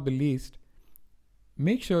certainly not the least,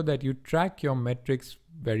 make sure that you track your metrics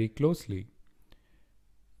very closely.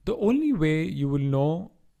 The only way you will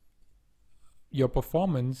know your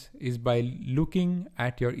performance is by looking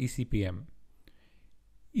at your eCPM.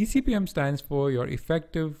 eCPM stands for your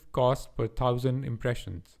effective cost per 1,000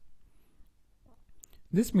 impressions.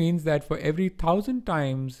 This means that for every 1,000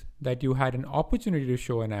 times that you had an opportunity to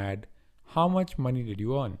show an ad, how much money did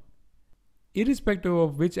you earn? Irrespective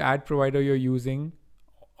of which ad provider you're using,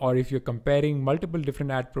 or if you're comparing multiple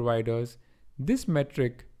different ad providers, this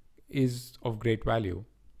metric is of great value.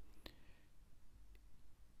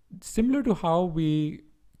 Similar to how we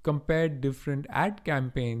compared different ad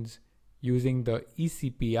campaigns using the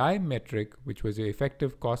eCPI metric, which was your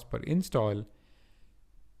effective cost per install,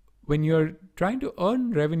 when you're trying to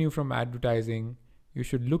earn revenue from advertising, you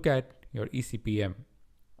should look at your eCPM.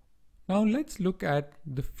 Now let's look at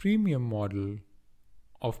the freemium model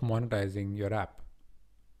of monetizing your app.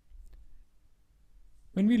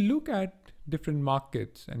 When we look at different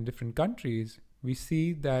markets and different countries, we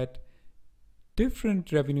see that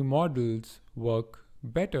different revenue models work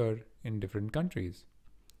better in different countries.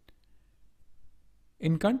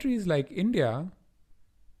 In countries like India,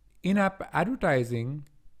 in-app advertising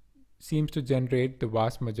seems to generate the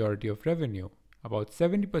vast majority of revenue. About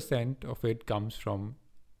 70% of it comes from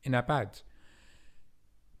in-app ads,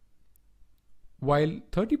 while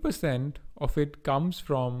 30% of it comes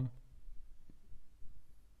from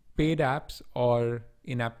paid apps or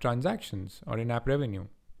in-app transactions or in-app revenue.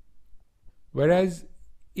 Whereas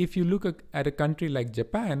if you look at a country like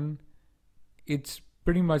Japan, it's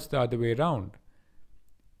pretty much the other way around.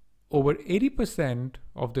 Over 80%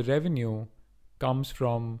 of the revenue comes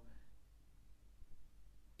from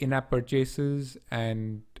in-app purchases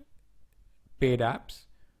and paid apps,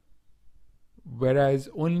 whereas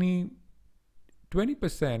only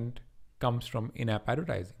 20% comes from in-app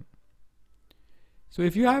advertising. So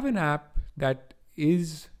if you have an app that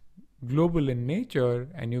is global in nature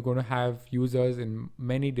and you're going to have users in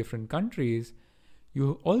many different countries,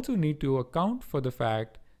 you also need to account for the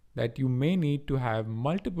fact that you may need to have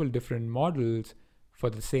multiple different models for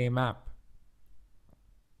the same app.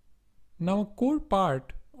 Now, a core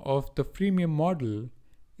part of the freemium model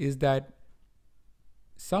is that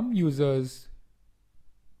some users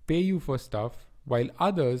pay you for stuff while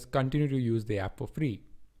others continue to use the app for free.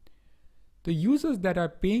 The users that are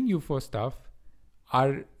paying you for stuff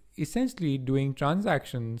are essentially doing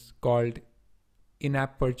transactions called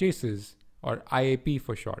in-app purchases, or IAP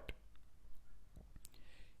for short.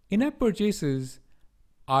 In-app purchases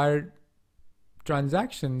are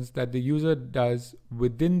transactions that the user does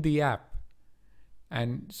within the app.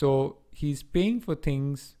 And so he's paying for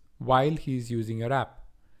things while he's using your app.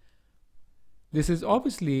 This is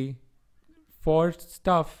obviously for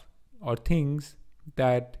stuff or things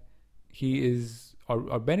that he is,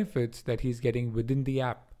 or benefits that he's getting within the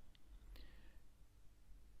app.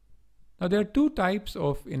 Now there are two types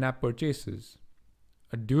of in-app purchases: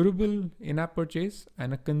 a durable in-app purchase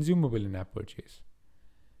and a consumable in-app purchase.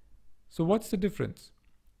 So what's the difference?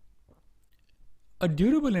 A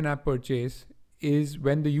durable in-app purchase is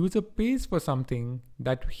when the user pays for something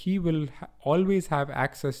that he will always have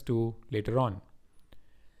access to later on.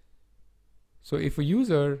 So if a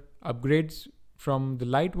user upgrades from the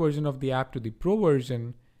light version of the app to the pro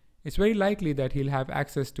version, it's very likely that he'll have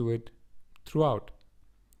access to it throughout.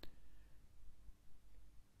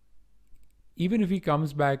 Even if he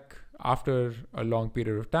comes back after a long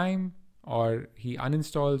period of time, or he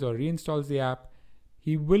uninstalls or reinstalls the app,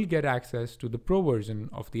 he will get access to the pro version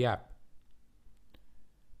of the app.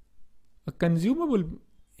 A consumable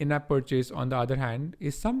in-app purchase, on the other hand,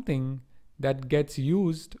 is something that gets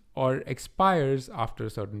used or expires after a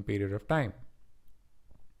certain period of time.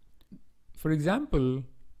 For example,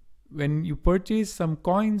 when you purchase some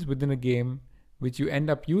coins within a game, which you end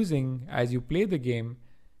up using as you play the game,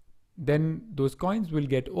 then those coins will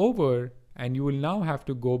get over and you will now have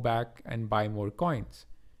to go back and buy more coins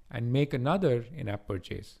and make another in-app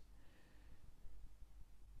purchase.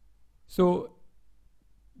 So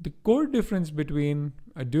the core difference between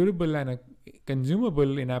a durable and a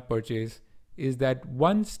consumable in-app purchase is that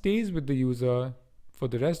one stays with the user for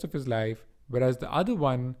the rest of his life, whereas the other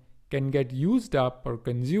one can get used up or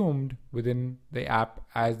consumed within the app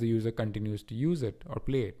as the user continues to use it or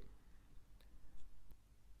play it.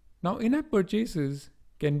 Now, in-app purchases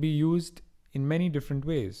can be used in many different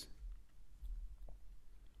ways.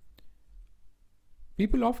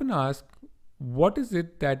 People often ask, what is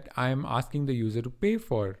it that I'm asking the user to pay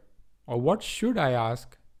for? Or what should I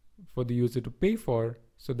ask for the user to pay for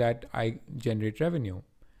so that I generate revenue?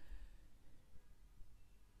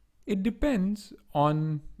 It depends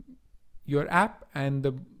on your app and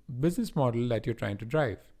the business model that you're trying to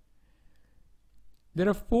drive. There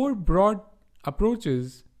are 4 broad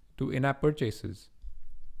approaches to in-app purchases.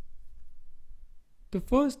 The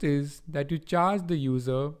first is that you charge the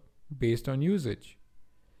user based on usage.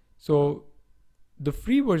 So the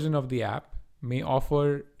free version of the app may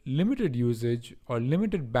offer limited usage or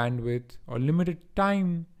limited bandwidth or limited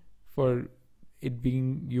time for it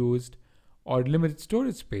being used or limited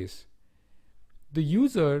storage space. The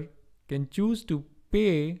user can choose to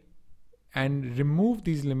pay and remove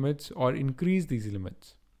these limits or increase these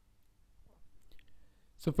limits.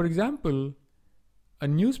 So for example, a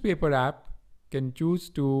newspaper app can choose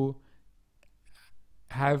to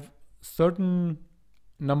have certain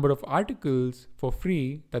number of articles for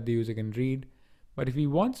free that the user can read, but if he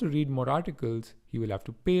wants to read more articles, he will have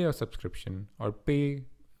to pay a subscription or pay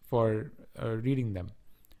for reading them.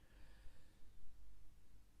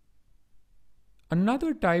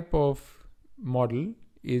 Another type of model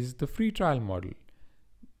is the free trial model.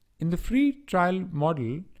 In the free trial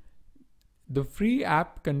model, the free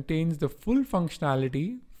app contains the full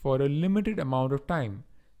functionality for a limited amount of time.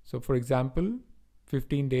 So for example,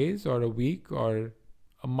 15 days or a week or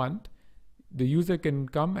a month, the user can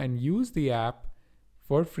come and use the app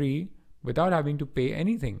for free without having to pay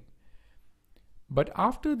anything. But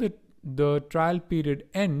after the trial period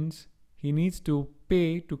ends, he needs to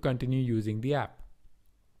pay to continue using the app.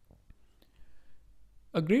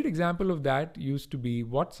 A great example of that used to be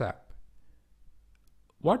WhatsApp.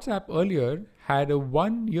 WhatsApp earlier had a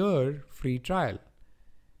 1 year free trial,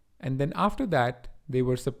 and then after that, they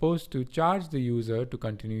were supposed to charge the user to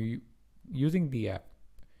continue using the app.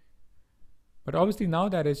 But obviously, now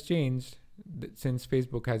that has changed since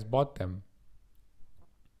Facebook has bought them.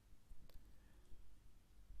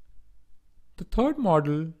 The third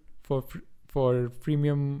model for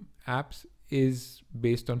freemium apps is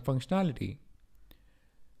based on functionality.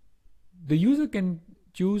 The user can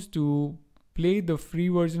choose to play the free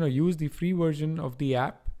version or use the free version of the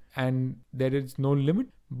app, and there is no limit,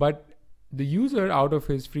 but the user, out of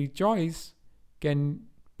his free choice, can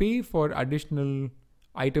pay for additional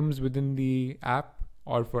items within the app,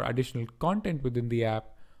 or for additional content within the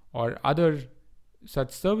app, or other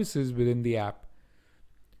such services within the app.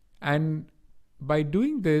 And by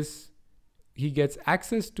doing this, he gets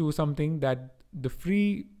access to something that the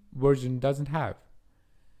free version doesn't have.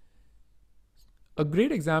 A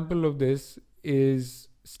great example of this is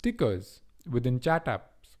stickers within chat apps.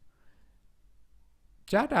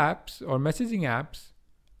 Chat apps or messaging apps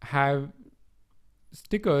have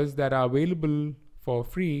stickers that are available for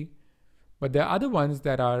free, but there are other ones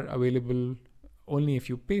that are available only if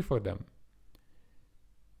you pay for them.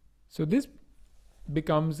 So this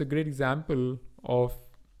becomes a great example of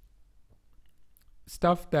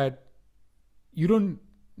stuff that you don't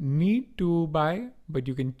need to buy, but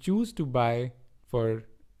you can choose to buy for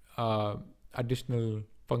additional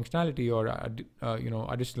functionality or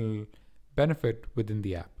additional benefit within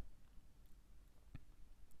the app.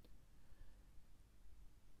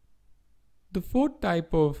 The fourth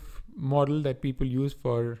type of model that people use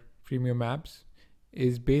for freemium apps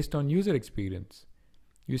is based on user experience.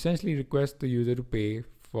 You essentially request the user to pay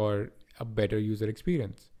for a better user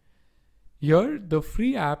experience. Here, the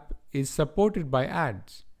free app is supported by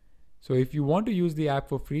ads. So if you want to use the app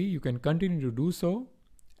for free, you can continue to do so,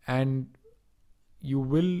 and you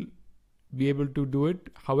will be able to do it.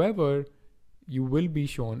 However, you will be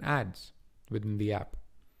shown ads within the app.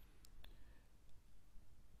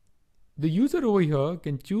 The user over here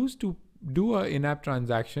can choose to do an in-app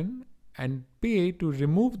transaction and pay to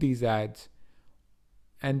remove these ads,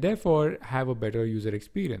 and therefore have a better user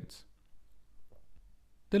experience.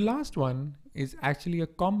 The last one is actually a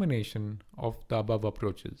combination of the above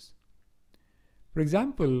approaches. For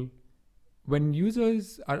example, when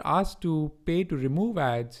users are asked to pay to remove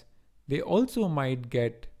ads, they also might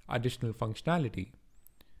get additional functionality.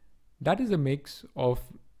 That is a mix of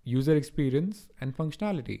user experience and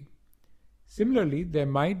functionality. Similarly, there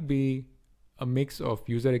might be a mix of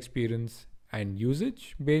user experience and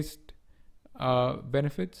usage-based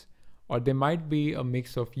benefits, or there might be a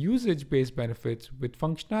mix of usage-based benefits with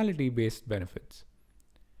functionality-based benefits.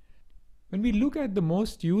 When we look at the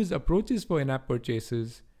most used approaches for in-app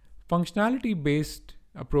purchases, functionality-based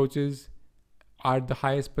approaches are the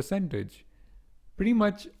highest percentage. Pretty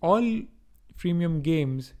much all freemium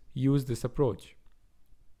games use this approach.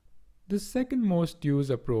 The second most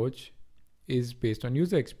used approach is based on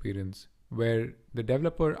user experience, where the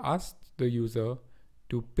developer asks the user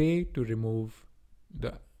to pay to remove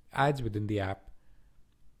the ads within the app.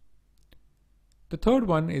 The third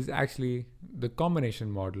one is actually the combination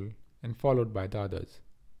model, and followed by the others.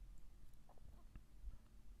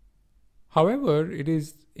 However, it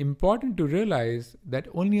is important to realize that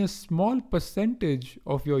only a small percentage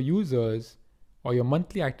of your users or your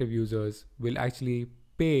monthly active users will actually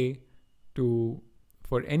pay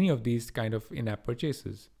for any of these kind of in-app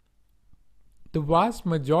purchases. The vast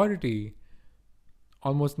majority,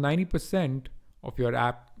 almost 90% of your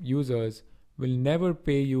app users, will never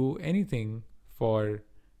pay you anything for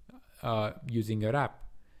using your app.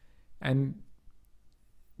 And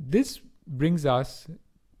this brings us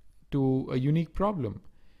to a unique problem.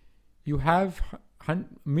 You have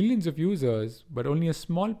millions of users, but only a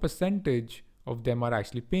small percentage of them are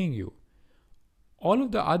actually paying you. All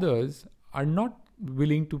of the others are not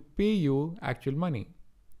willing to pay you actual money.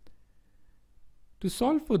 To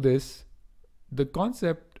solve for this, the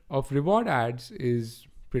concept of reward ads is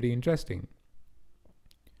pretty interesting.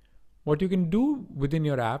 What you can do within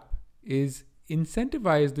your app is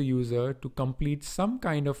incentivize the user to complete some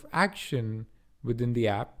kind of action within the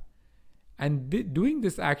app, and doing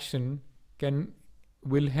this action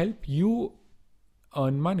will help you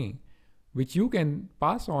earn money, which you can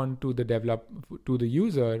pass on to the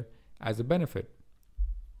user as a benefit.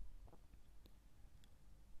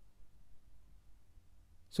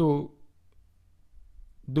 So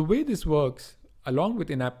the way this works along with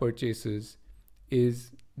in-app purchases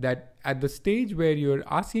is that at the stage where you're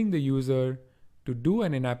asking the user to do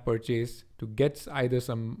an in-app purchase to get either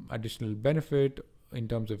some additional benefit in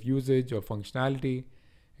terms of usage or functionality,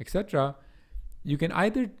 etc., you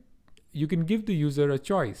can give the user a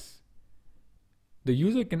choice. The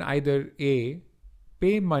user can either A,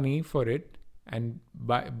 pay money for it and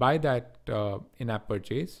buy that in-app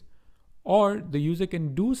purchase, or the user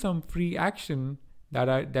can do some free action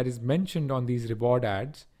that is mentioned on these reward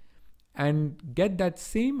ads and get that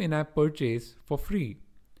same in-app purchase for free.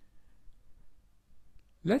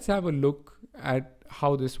 Let's have a look at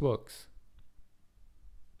how this works.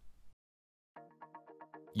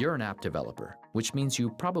 You're an app developer, which means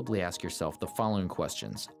you probably ask yourself the following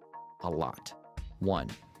questions a lot. 1.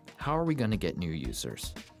 How are we going to get new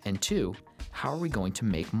users? And 2. How are we going to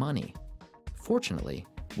make money? Fortunately,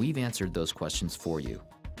 we've answered those questions for you.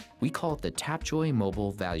 We call it the Tapjoy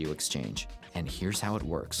Mobile Value Exchange, and here's how it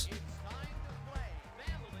works.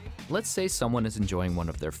 Let's say someone is enjoying one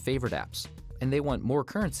of their favorite apps, and they want more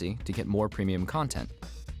currency to get more premium content.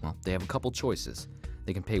 Well, they have a couple choices.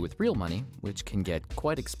 They can pay with real money, which can get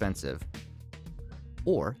quite expensive,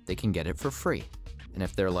 or they can get it for free. And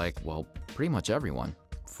if they're like, well, pretty much everyone,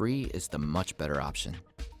 free is the much better option.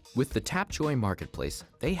 With the Tapjoy Marketplace,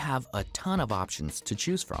 they have a ton of options to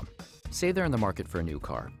choose from. Say they're in the market for a new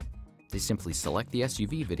car. They simply select the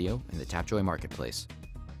SUV video in the Tapjoy Marketplace.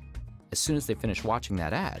 As soon as they finish watching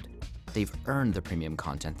that ad, they've earned the premium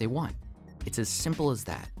content they want. It's as simple as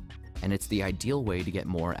that, and it's the ideal way to get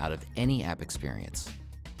more out of any app experience.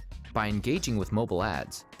 By engaging with mobile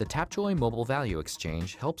ads, the Tapjoy Mobile Value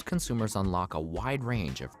Exchange helps consumers unlock a wide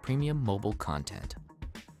range of premium mobile content.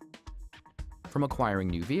 From acquiring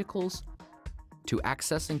new vehicles, to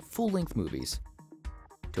accessing full-length movies,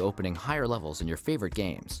 to opening higher levels in your favorite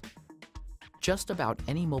games. Just about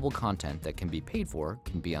any mobile content that can be paid for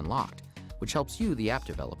can be unlocked, which helps you, the app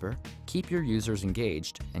developer, keep your users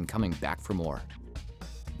engaged and coming back for more.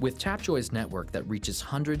 With Tapjoy's network that reaches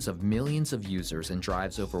hundreds of millions of users and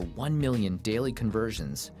drives over 1 million daily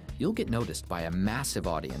conversions, you'll get noticed by a massive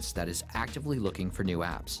audience that is actively looking for new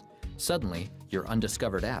apps. Suddenly, your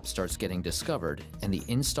undiscovered app starts getting discovered and the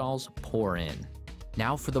installs pour in.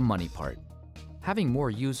 Now for the money part. Having more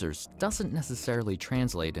users doesn't necessarily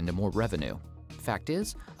translate into more revenue. Fact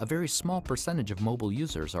is, a very small percentage of mobile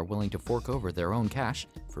users are willing to fork over their own cash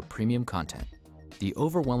for premium content. The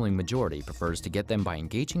overwhelming majority prefers to get them by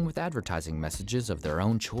engaging with advertising messages of their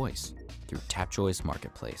own choice through Tapjoy's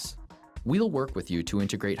Marketplace. We'll work with you to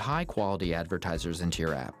integrate high-quality advertisers into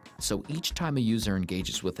your app, so each time a user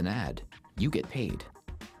engages with an ad, you get paid.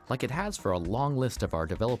 Like it has for a long list of our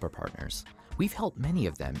developer partners, we've helped many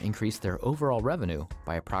of them increase their overall revenue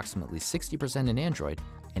by approximately 60% in Android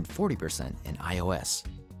and 40% in iOS.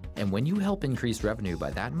 And when you help increase revenue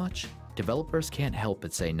by that much, developers can't help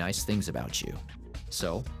but say nice things about you.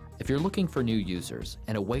 So, if you're looking for new users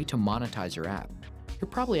and a way to monetize your app, you're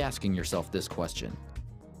probably asking yourself this question: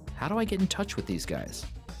 how do I get in touch with these guys?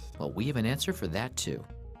 Well, we have an answer for that too.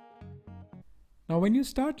 Now, when you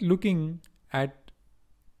start looking at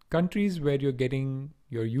countries where you're getting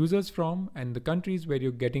your users from and the countries where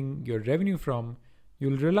you're getting your revenue from,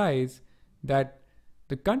 you'll realize that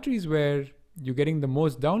the countries where you're getting the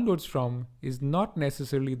most downloads from is not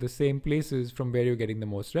necessarily the same places from where you're getting the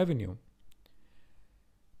most revenue.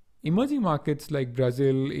 Emerging markets like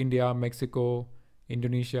Brazil, India, Mexico,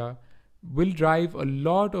 Indonesia will drive a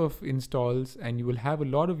lot of installs and you will have a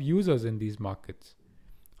lot of users in these markets.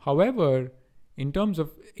 However, in terms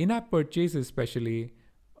of in-app purchases especially,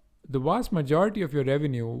 the vast majority of your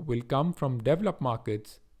revenue will come from developed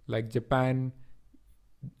markets like Japan,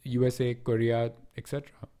 USA, Korea,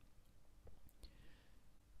 etc.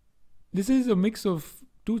 This is a mix of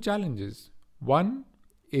two challenges. One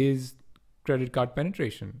is credit card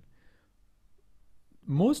penetration.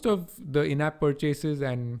 Most of the in-app purchases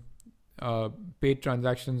and paid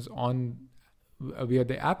transactions via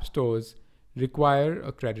the app stores require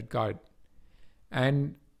a credit card.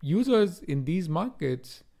 And users in these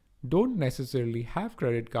markets don't necessarily have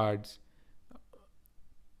credit cards.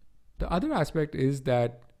 The other aspect is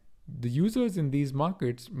that the users in these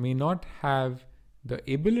markets may not have the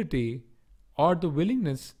ability or the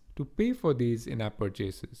willingness to pay for these in-app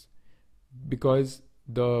purchases because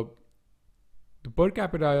the per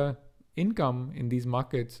capita income in these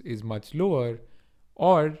markets is much lower,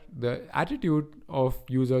 or the attitude of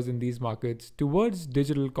users in these markets towards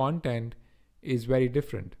digital content is very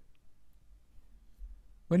different.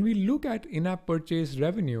 When we look at in-app purchase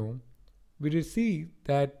revenue, we see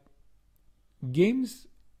that games,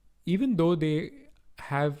 even though they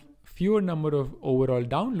have fewer number of overall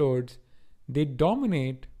downloads, they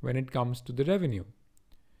dominate when it comes to the revenue.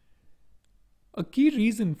 A key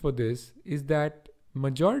reason for this is that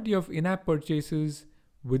majority of in-app purchases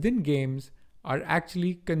within games are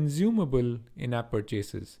actually consumable in-app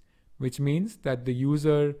purchases, which means that the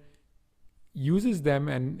user uses them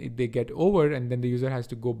and they get over, and then the user has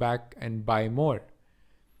to go back and buy more.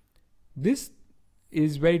 This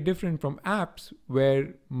is very different from apps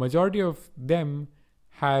where majority of them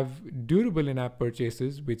have durable in-app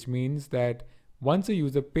purchases, which means that once a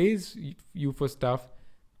user pays you for stuff,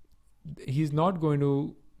 he's not going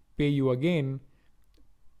to pay you again,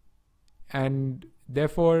 and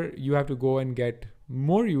therefore you have to go and get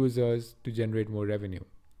more users to generate more revenue.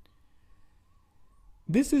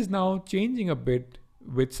 This is now changing a bit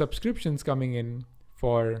with subscriptions coming in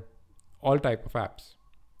for all type of apps.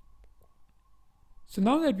 So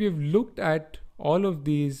now that we've looked at all of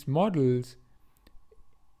these models,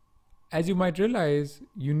 as you might realize,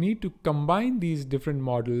 you need to combine these different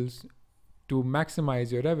models to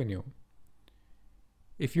maximize your revenue.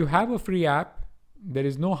 If you have a free app, there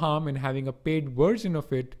is no harm in having a paid version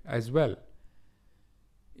of it as well.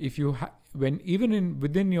 If you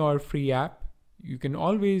within your free app, you can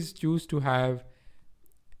always choose to have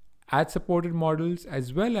ad-supported models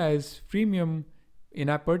as well as freemium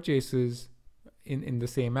in-app purchases in the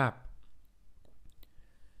same app.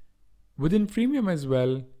 Within freemium as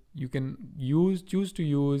well, you can choose to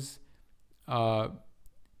use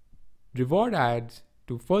reward ads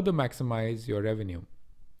to further maximize your revenue.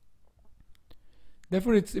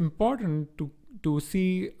 Therefore, it's important to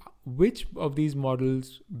see which of these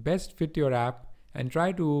models best fit your app and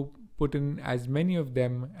try to put in as many of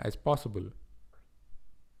them as possible.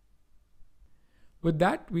 With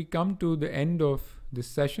that, we come to the end of this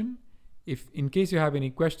session. If in case you have any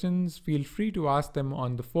questions, feel free to ask them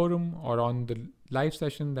on the forum or on the live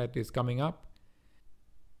session that is coming up.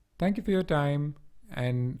 Thank you for your time,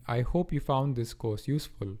 and I hope you found this course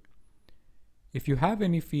useful. If you have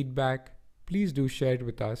any feedback, please do share it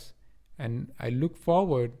with us, and I look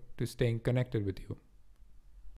forward to staying connected with you.